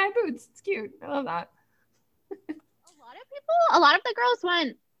her thigh high boots. It's cute. I love that. A lot of the girls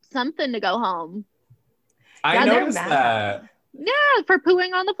want something to go home. I Yeah, they're noticed mad. that. Yeah, for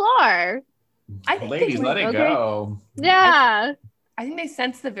pooing on the floor. I think Ladies, they, let it okay. go. Yeah. I think they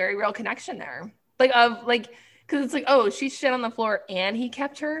sense the very real connection there. Like of like because it's like, oh, she shit on the floor and he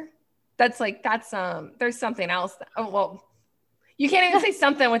kept her. That's there's something else. Oh well, you can't even say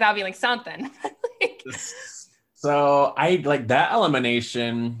something without being like something. Like, So I like that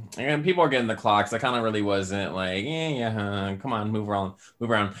elimination, and people are getting the clocks. I kind of really wasn't like, come on, move around.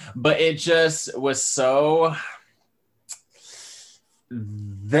 But it just was so.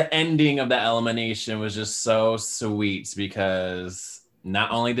 The ending of the elimination was just so sweet because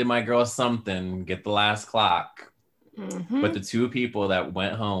not only did my girl something get the last clock, but the two people that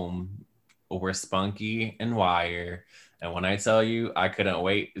went home were Spunky and Wire. And when I tell you, I couldn't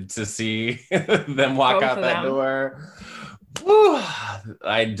wait to see them walk Both out of that them. door. Woo!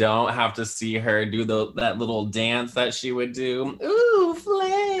 I don't have to see her do that little dance that she would do. Ooh,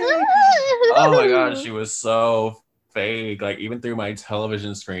 flame! Oh my god, she was so fake. Like even through my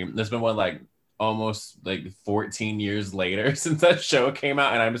television screen, there's been like almost like 14 years later since that show came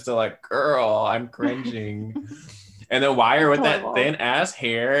out, and I'm still like, girl, I'm cringing. And then Wire with that Horrible. thin ass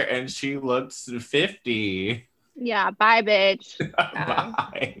hair, and she looks 50. Yeah, bye, bitch.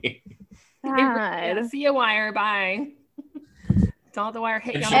 Bye. yeah, God. see you, Wire. Bye. Don't let the Wire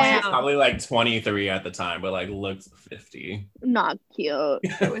hit And you on she the was way out. probably like 23 at the time, but like looks 50. Not cute.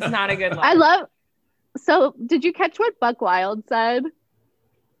 It was not a good look. I love. So, did you catch what Buck Wild said?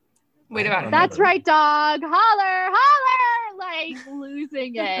 Wait about it. That's right, dog. Holler, holler. Like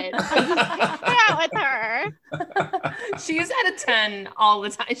losing it. I just can't with her. She's at a 10 all the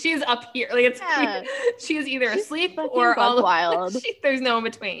time. She's up here. Like it's Yeah. she is either She's asleep fucking or all buck wild. there's no in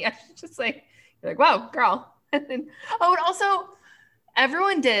between. Yeah, she's just like you're like, whoa, girl. And then, oh, and also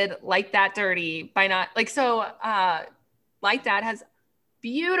everyone did Like That Dirty by not like so Like That has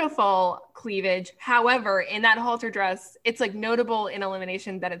beautiful cleavage. However, in that halter dress, it's like notable in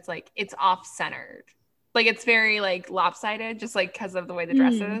elimination that it's like it's off-centered. Like it's very like lopsided, just like because of the way the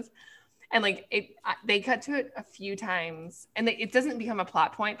dress is. And like they cut to it a few times, and it doesn't become a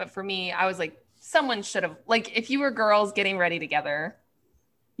plot point. But for me, I was like, someone should have like if you were girls getting ready together,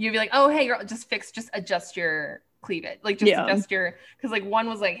 you'd be like, oh hey girl, just adjust your cleavage, like just Yeah. adjust your because like one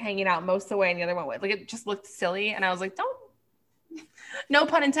was like hanging out most of the way, and the other one would like it just looked silly, and I was like, don't. No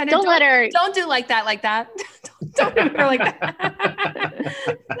pun intended. Don't let her. Don't do like that. don't do her like that.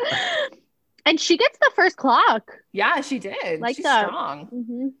 And she gets the first clock. Yeah, she did. Like She's that. strong.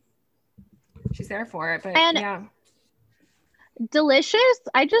 Mm-hmm. She's there for it. But And- yeah. Delicious.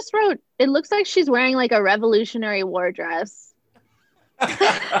 I just wrote. It looks like she's wearing like a Revolutionary War dress. Whatever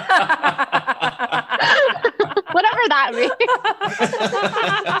that means.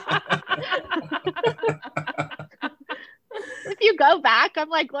 If you go back, I'm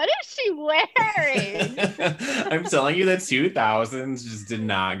like, what is she wearing? I'm telling you, the 2000s just did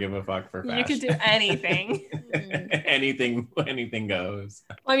not give a fuck for fashion. You could do anything. anything goes.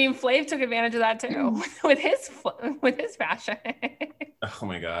 I mean, Flav took advantage of that too with his fashion. Oh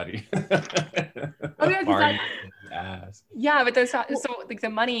my god. yeah, 'cause Party. ass. Yeah, but there's so like the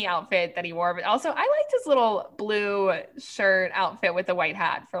money outfit that he wore, but also I liked his little blue shirt outfit with the white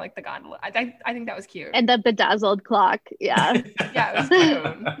hat for like the gondola. I think that was cute. And the bedazzled clock. Yeah. Yeah, it was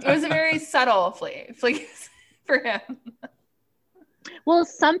cute. It was a very subtle fleek for him. Well,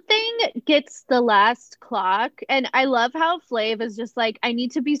 something gets the last clock. And I love how Flav is just like, I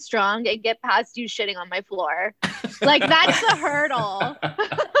need to be strong and get past you shitting on my floor. Like, that's the hurdle.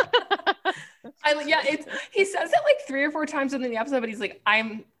 He says it like 3 or 4 times within the episode, but he's like, I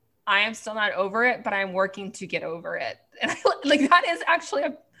am still not over it, but I'm working to get over it. And like that is actually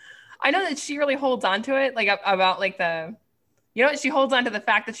I know that she really holds on to it, like about like she holds on to the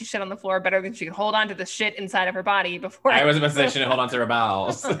fact that she shit on the floor better than she could hold on to the shit inside of her body before. I was in a position to hold on to her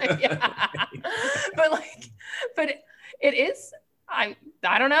bowels. Yeah. but it is, I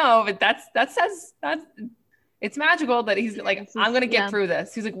don't know, but that says it's magical that he's like, I'm going to get through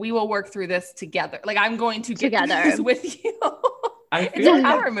this. He's like, we will work through this together. Like, I'm going to get through this with you. It's a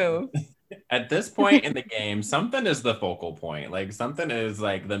power move. At this point in the game, something is the focal point. Like, something is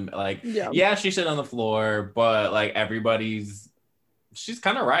like yeah, she shit on the floor, but like she's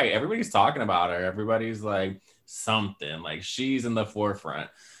kind of right. Everybody's talking about her. Everybody's like something. Like, she's in the forefront.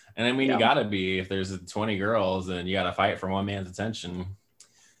 And I mean, you gotta be, if there's 20 girls and you gotta fight for one man's attention.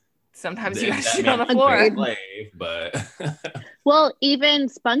 Sometimes you gotta shit on the floor. But well, even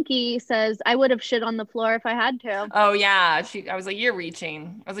Spunky says, I would have shit on the floor if I had to. Oh yeah. I was like, you're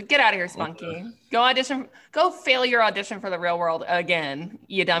reaching. I was like, get out of here, Spunky. Go fail your audition for the real world again,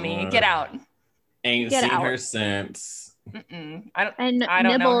 you dummy. Get out. Ain't seen her since. I don't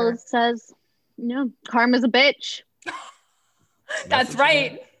Nibbles know her. says, no, karma's a bitch. That's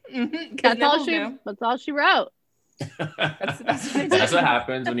right. That's all she wrote. That's what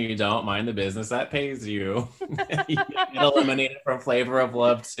happens when you don't mind the business that pays you. You get eliminated from Flavor of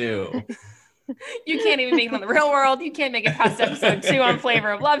Love too. You can't even make it on the real world. You can't make it past episode 2 on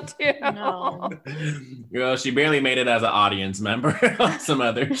Flavor of Love 2. No. Well, she barely made it as an audience member on some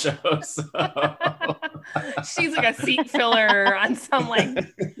other shows. So. She's like a seat filler on some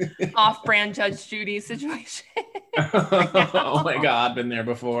like off-brand Judge Judy situation. Oh my God, been there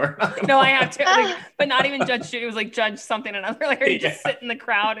before. No, I have to, but not even Judge Judy. It was like Judge something another. Like, you just sit in the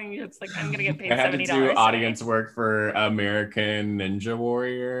crowd and you're just like, I'm gonna get paid $70. I had to do audience work for American Ninja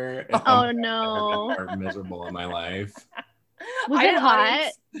Warrior. Oh no, I'm miserable in my life. Was it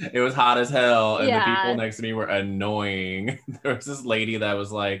hot? It was hot as hell, and the people next to me were annoying. There was this lady that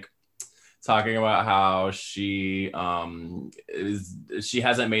was like talking about how she hasn't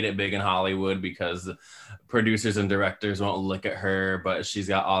made it big in Hollywood because producers and directors won't look at her, but she's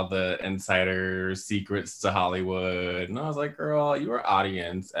got all the insider secrets to Hollywood. And I was like, girl, you are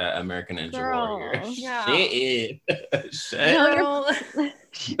audience at American Ninja Warrior. Yeah.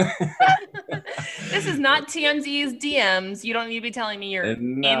 This is not TMZ's DMs. You don't need to be telling me your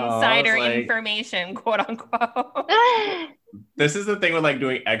insider information, quote unquote. This is the thing with like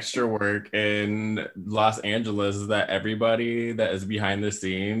doing extra work in Los Angeles, is that everybody that is behind the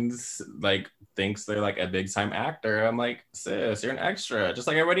scenes like thinks they're like a big time actor. I'm like, sis, you're an extra, just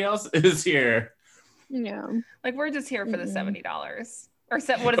like everybody else is here. Yeah, like we're just here for the $70 or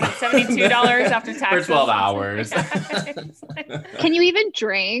what is it, $72 after taxes for 12 hours. Can you even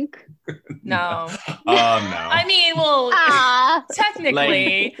drink? No. Oh no. I mean, well,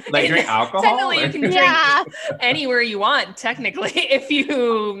 technically, like drink alcohol. Technically, you can drink anywhere you want. Technically, if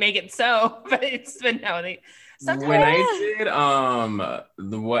you make it so, but no. When I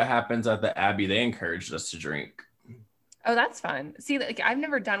did what happens at the Abbey, they encouraged us to drink. Oh, that's fun. See, like I've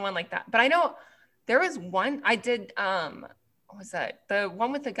never done one like that, but I know there was one I did. What was that? The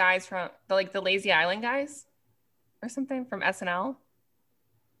one with the guys from the Lazy Island guys, or something from SNL.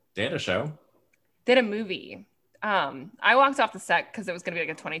 They had a show. Did a movie. I walked off the set because it was gonna be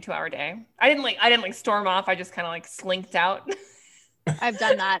like a 22-hour day. I didn't storm off. I just kind of like slinked out. I've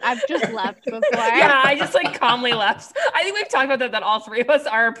done that. I've just left before. Yeah, I just like calmly left. I think we've talked about that all three of us.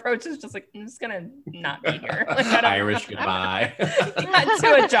 Our approach is just like, I'm just gonna not be here. Like, Irish goodbye. Yeah,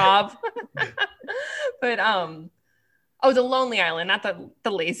 to a job. But the Lonely Island, not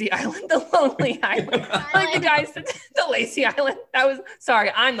the Lazy Island, the Lonely Island. Like the guys said, the Lazy Island.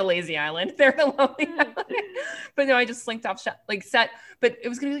 I'm the Lazy Island. They're the Lonely Island. But no, I just slinked off set. But it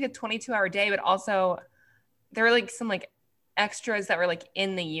was gonna be like a 22-hour day, but also there were like some like extras that were like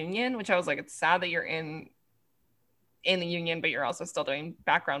in the union, which I was like, it's sad that you're in the union, but you're also still doing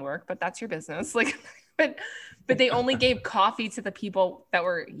background work, but that's your business. Like, but they only gave coffee to the people that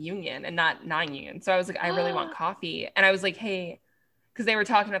were union and not non-union. So I was like, I really want coffee. And I was like, hey, because they were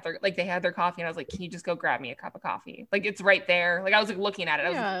talking at they had their coffee, and I was like, can you just go grab me a cup of coffee? Like, it's right there. Like, I was like looking at it. I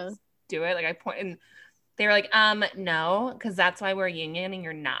was like, do it. Like, I point, and they were like, no, because that's why we're a union and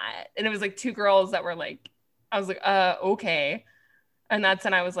you're not. And it was like two girls that were like, I was like, okay. And that's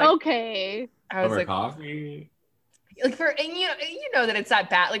when I was like, Okay. I was Over like, coffee. like for, and you know that it's that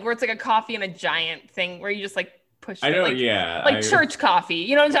bad, like where it's like a coffee and a giant thing where you just like push I it, know, like, yeah. like church coffee,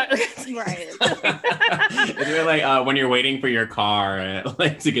 you know what I'm talking about? Right. It's really like when you're waiting for your car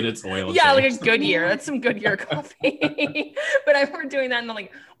like to get its oil Yeah, like a changed. Goodyear. That's some Goodyear coffee. But I remember doing that and then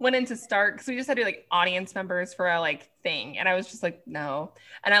like went in to start because we just had to be like audience members for a like thing. And I was just like, no.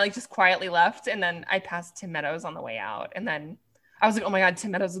 And I like just quietly left. And then I passed Tim Meadows on the way out. And then I was like, oh my God,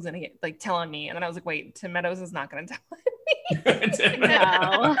 Tim Meadows is gonna get like telling me. And then I was like, wait, Tim Meadows is not gonna tell me.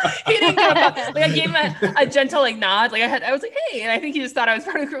 No. He didn't give up. Like I gave him a gentle like nod. Like I was like, hey, and I think he just thought I was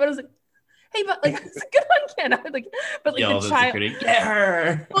part of the crew. But I was like, hey, but like it's a good one, Ken. I was like, but like Yells the at child. security, get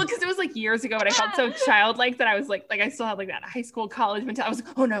her. Well, because it was like years ago, and I felt so childlike that I was like I still had like that high school, college mentality. I was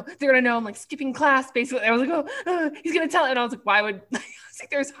like, oh no, they're gonna know I'm like skipping class. Basically, I was like, oh, he's gonna tell it. And I was like, why would? I was like,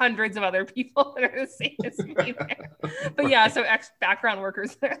 there's hundreds of other people that are the same as me there. But yeah, so background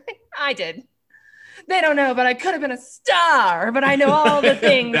workers, they're like, I did. They don't know, but I could have been a star. But I know all the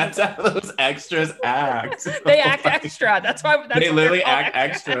things. That's how those extras act. They act extra. That's why. That's They what literally they're called,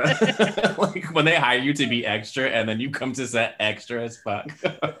 act extra. Like when they hire you to be extra and then you come to set extra as fuck.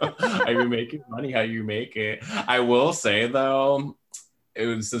 Are you making money? How you make it? I will say though,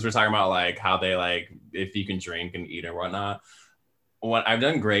 since we're talking about like how they like if you can drink and eat and whatnot, when I've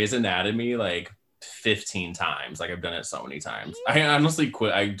done Grey's Anatomy like 15 times, like I've done it so many times. I honestly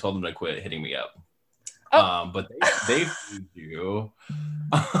quit. I told them to quit hitting me up. But they feed you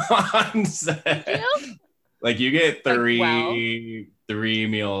on set. Like you get three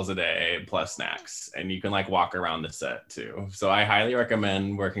meals a day plus snacks, and you can like walk around the set too. So I highly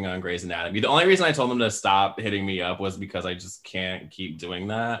recommend working on Grey's Anatomy. The only reason I told them to stop hitting me up was because I just can't keep doing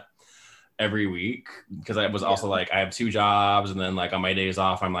that every week, because I was also like I have 2 jobs, and then like on my days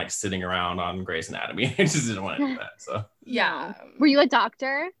off I'm like sitting around on Grey's Anatomy. I just didn't want to do that. So yeah. Were you a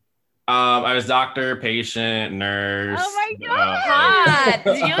doctor? I was doctor, patient, nurse. Oh my God.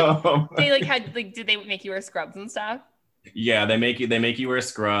 Did they make you wear scrubs and stuff? Yeah, they make you wear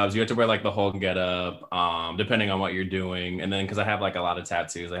scrubs. You have to wear like the whole getup, depending on what you're doing. And then because I have like a lot of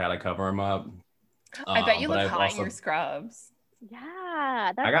tattoos, I had to cover them up. I bet you look hot in your scrubs.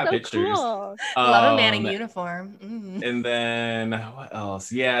 Yeah, that's I got so pictures. cool. Love a man in uniform. And then what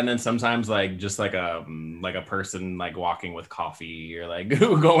else? Yeah, and then sometimes like just like a person like walking with coffee or like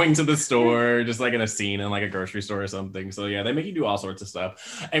going to the store, just like in a scene in like a grocery store or something. So yeah, they make you do all sorts of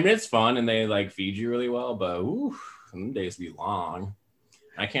stuff. I mean, it's fun and they like feed you really well, but ooh, some days be long.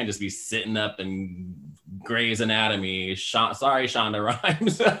 I can't just be sitting up in Grey's Anatomy. Sorry, Shonda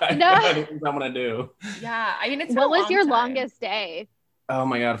Rhimes. No. I know things I'm gonna do. Yeah, I mean, it's what was your longest day? Oh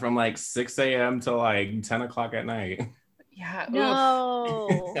my God, from like 6 a.m. to like 10 o'clock at night. Yeah.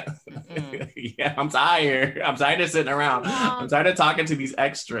 No. Yeah, I'm tired. I'm tired of sitting around. I'm tired of talking to these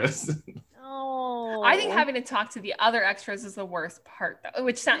extras. Oh. I think having to talk to the other extras is the worst part, though,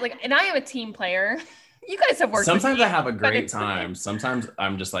 which sounds like, and I am a team player. You guys have worked. Sometimes with me, I have a great it's time. Sometimes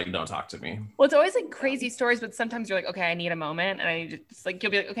I'm just like, don't talk to me. Well, it's always like crazy stories, but sometimes you're like, okay, I need a moment, and I just like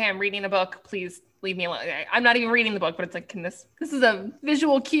you'll be like, okay, I'm reading a book, please leave me alone. I'm not even reading the book, but it's like, this is a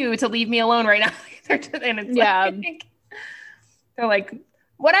visual cue to leave me alone right now. And it's like, they're like,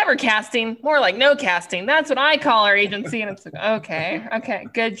 whatever casting, more like no casting. That's what I call our agency, and it's like, okay,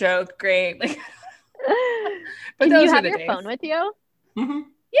 good joke, great. Like, but Can those you are have the your days. phone with you? Mm-hmm.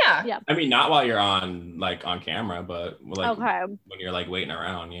 Yeah. I mean, not while you're on camera, but like Okay. when you're like waiting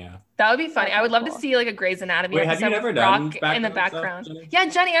around, yeah. That would be funny. That's I would love cool. to see like a Grey's Anatomy Wait, have episode you never with done Rock in the background background. stuff, Jenny? Yeah,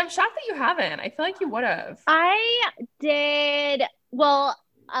 Jenny, I'm shocked that you haven't. I feel like you would have. I did. Well,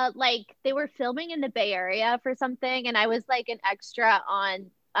 like they were filming in the Bay Area for something, and I was like an extra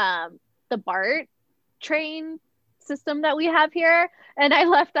on the BART train system that we have here, and I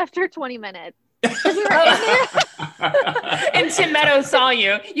left after 20 minutes. We were in there. And Tim Meadows saw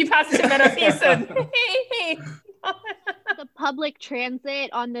you. You passed Tim Meadows. He said, hey. The public transit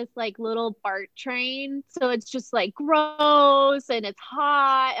on this like little BART train, so it's just like gross and it's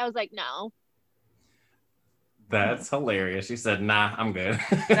hot. I was like, no. That's hilarious. She said, nah, I'm good.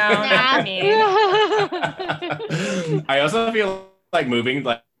 No, not for me. I also feel like moving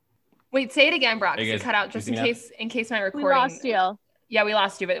like Wait, say it again, Brock. Hey, You guys, cut out just you in see case my We recording. lost you. Yeah, we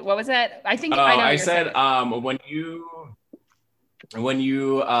lost you. But what was it? I think Oh, I know. I what you're said saying. when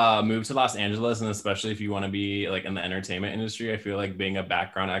you move to Los Angeles, and especially if you want to be like in the entertainment industry, I feel like being a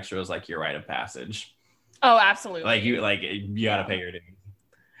background extra is like your rite of passage. Oh, absolutely. Like you gotta pay your dues.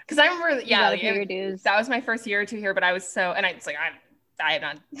 Because I remember, You gotta pay your dues. that was my first year or two here, but I was so, and it's like I have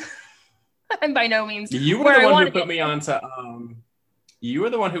not. I'm by no means You were where the I one want who put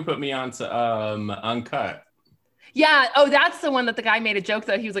me onto Uncut. Yeah. Oh, that's the one that the guy made a joke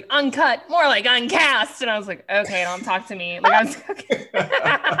that he was like, uncut, more like uncast. And I was like, okay, don't talk to me. Like I was okay.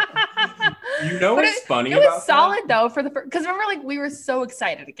 You know But what's funny it was about solid that? though for the because remember, like we were so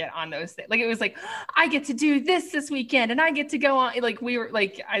excited to get on those things. Like it was like, I get to do this weekend and I get to go on. Like we were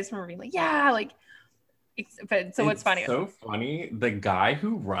like, I just remember being like, yeah, like but so what's It's funny? so funny. The guy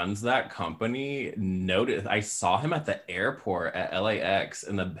who runs that company noticed. I saw him at the airport at LAX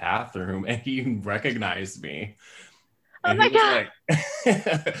in the bathroom, and he recognized me. Oh And my he was God.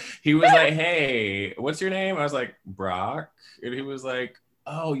 like, he was like, "Hey, what's your name?" I was like, "Brock," and he was like,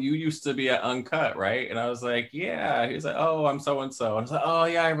 "Oh, you used to be at Uncut, right?" And I was like, "Yeah." He was like, "Oh, I'm so and so." I was like, "Oh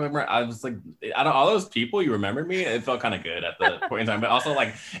yeah, I remember." I was like, "I don't all those people, you remember me?" It felt kind of good at the point in time, but also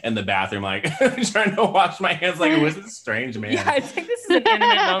like in the bathroom, like trying to wash my hands, like, who is this strange man? Yeah, it's like this is an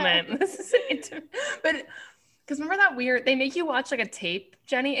intimate moment. This is an intimate, but because remember that weird, they make you watch like a tape,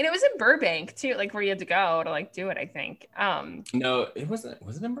 Jenny, and it was in Burbank too, like where you had to go to like do it, I think. No, it wasn't.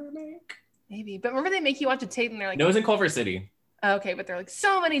 Was it in Burbank? Maybe, but remember they make you watch a tape and they're like, No, it was in Culver City. okay, but they're like,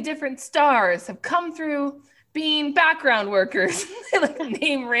 so many different stars have come through being background workers. They like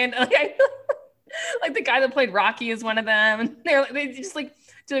name random, like the guy that played Rocky is one of them, and they just like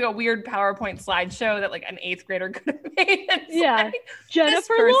do like a weird PowerPoint slideshow that like an 8th grader could have made. And it's Yeah. like,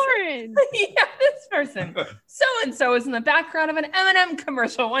 Jennifer person- Lawrence. yeah, this person, so and so, is in the background of an M&M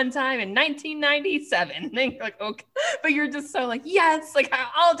commercial one time in 1997. And you're like, okay, but you're just so like, yes, like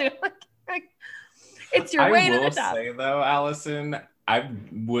I'll do it. Like it's your way to the I top. will say though, Allison, I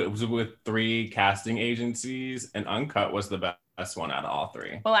was with 3 casting agencies, and Uncut was the best one out of all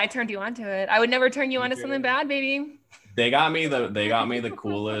 3. Well, I turned you onto it. I would never turn you You onto did. something bad, baby. They got me the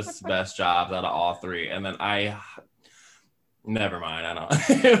coolest, best jobs out of all 3, and then never mind. I don't.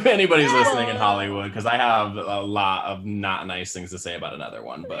 If anybody's listening in Hollywood, because I have a lot of not nice things to say about another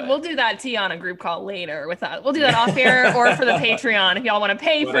one, but We'll do that tea on a group call later with that. We'll do that off air or for the Patreon if y'all want to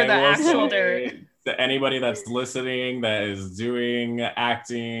pay But for I the will actual say dirt. to anybody that's listening that is doing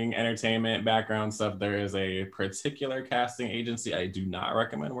acting, entertainment, background stuff, there is a particular casting agency I do not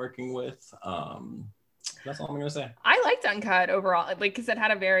recommend working with. That's all I'm gonna say. I liked Uncut overall, like because it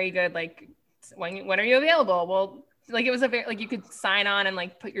had a very good like when are you available? Well, like it was a very like you could sign on and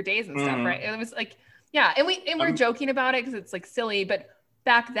like put your days and stuff, Mhm. right? It was like yeah, and we're joking about it because it's like silly, but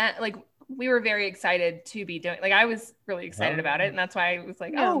back then like we were very excited to be doing like I was really excited about it, and that's why I was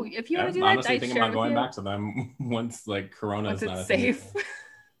like, Yeah. oh, if you want I'm to do that, honestly I thinking share about it with going you. back to them once like Corona's Once not it's a thing. safe.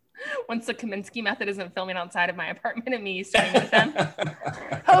 Once the Kaminsky method isn't filming outside of my apartment and me staying with them.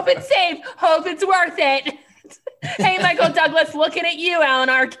 Hope it's safe. Hope it's worth it. Hey, Michael Douglas, looking at you, Alan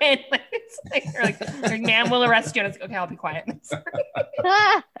Arkin. It's like, you're like, man, we'll arrest you. And it's like, okay, I'll be quiet.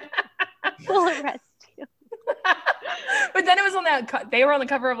 We'll arrest you. But then it was on that, they were on the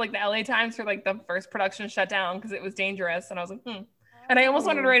cover of like the LA Times for like the first production shut down because it was dangerous. And I was like, And I almost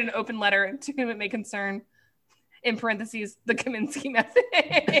wanted to write an open letter to whom it may concern, in parentheses, the Kaminsky method.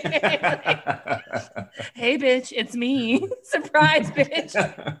 Hey, bitch, it's me. Surprise, bitch.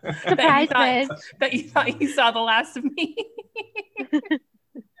 Surprise, bitch. That you thought you saw the last of me.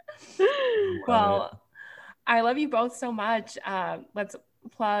 Well, I love you both so much. Let's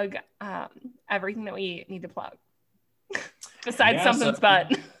plug everything that we need to plug. Besides Yeah, something's so-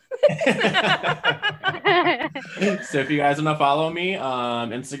 butt. So if you guys want to follow me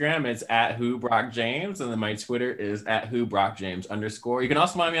Instagram, it's at @whobrockjames, and then my Twitter is @whobrockjames_. You can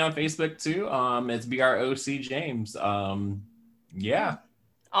also find me on Facebook too. It's BROC James. Yeah.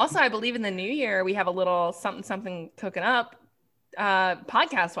 Also, I believe in the new year we have a little something cooking up,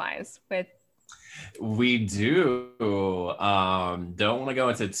 podcast wise with. We do. Don't want to go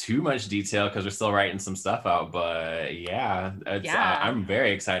into too much detail because we're still writing some stuff out, but yeah, I'm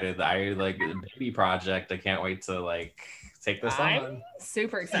very excited. I like the baby project. I can't wait to like take this I'm on.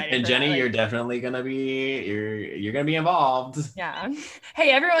 super excited. And for Jenny, that. you're definitely gonna be you're gonna be involved. Yeah.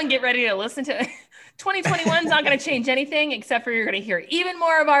 Hey, everyone, get ready to listen to. 2021 is not going to change anything except for you're going to hear even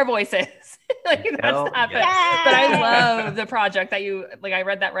more of our voices. Like that's Hell happened. yes. But I love the project that you like. I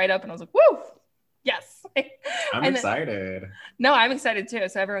read that right up and I was like, woo, yes. I'm And excited. No, I'm excited too.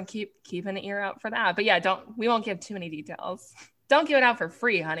 So everyone keep an ear out for that. But yeah, we won't give too many details. Don't give it out for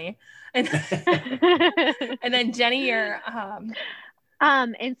free, honey. And then Jenny, you're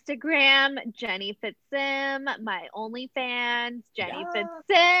Instagram, Jenny Fitzsim, my OnlyFans, Jenny Yeah.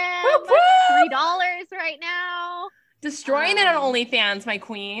 Fitzsim, Whoop, whoop. $3 right now. destroying it on OnlyFans, my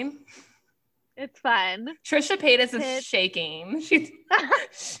queen. It's fun. Trisha Paytas is It's- shaking. She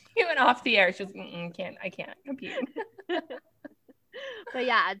went off the air. She was, I can't compete. But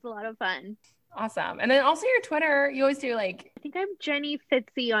yeah, it's a lot of fun. Awesome. And then also your Twitter, you always do like, I think I'm Jenny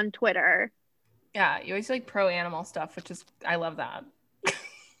Fitzy on Twitter. yeah, you always do like pro animal stuff, which is, I love that.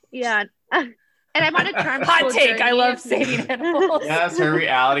 Yeah. And I'm on a charm Hot school take. I journey. love saving animals. Yes, her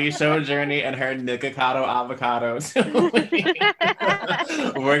reality show journey and her Nikocado avocados.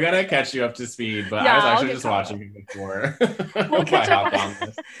 We're gonna catch you up to speed, but Yeah, I was I'll actually get just caught watching it before. We'll catch I up hopped on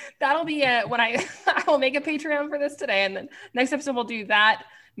this. That'll be it when I will make a Patreon for this today. And then next episode we'll do that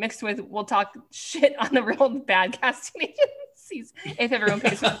mixed with we'll talk shit on the real bad casting agencies if everyone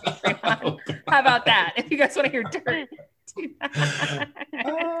pays for the Patreon. How about that? If you guys want to hear dirt, do that.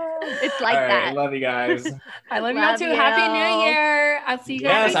 It's like All right, that. love you guys. I love you all too. Happy New Year. I'll see you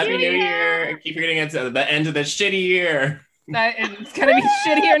guys. Yes, Happy New Year. Keep forgetting it's the end of the shitty year. It's gonna be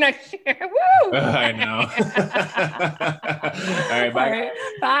shittier next year. Woo! I know. All right, bye. All right,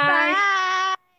 bye. Bye.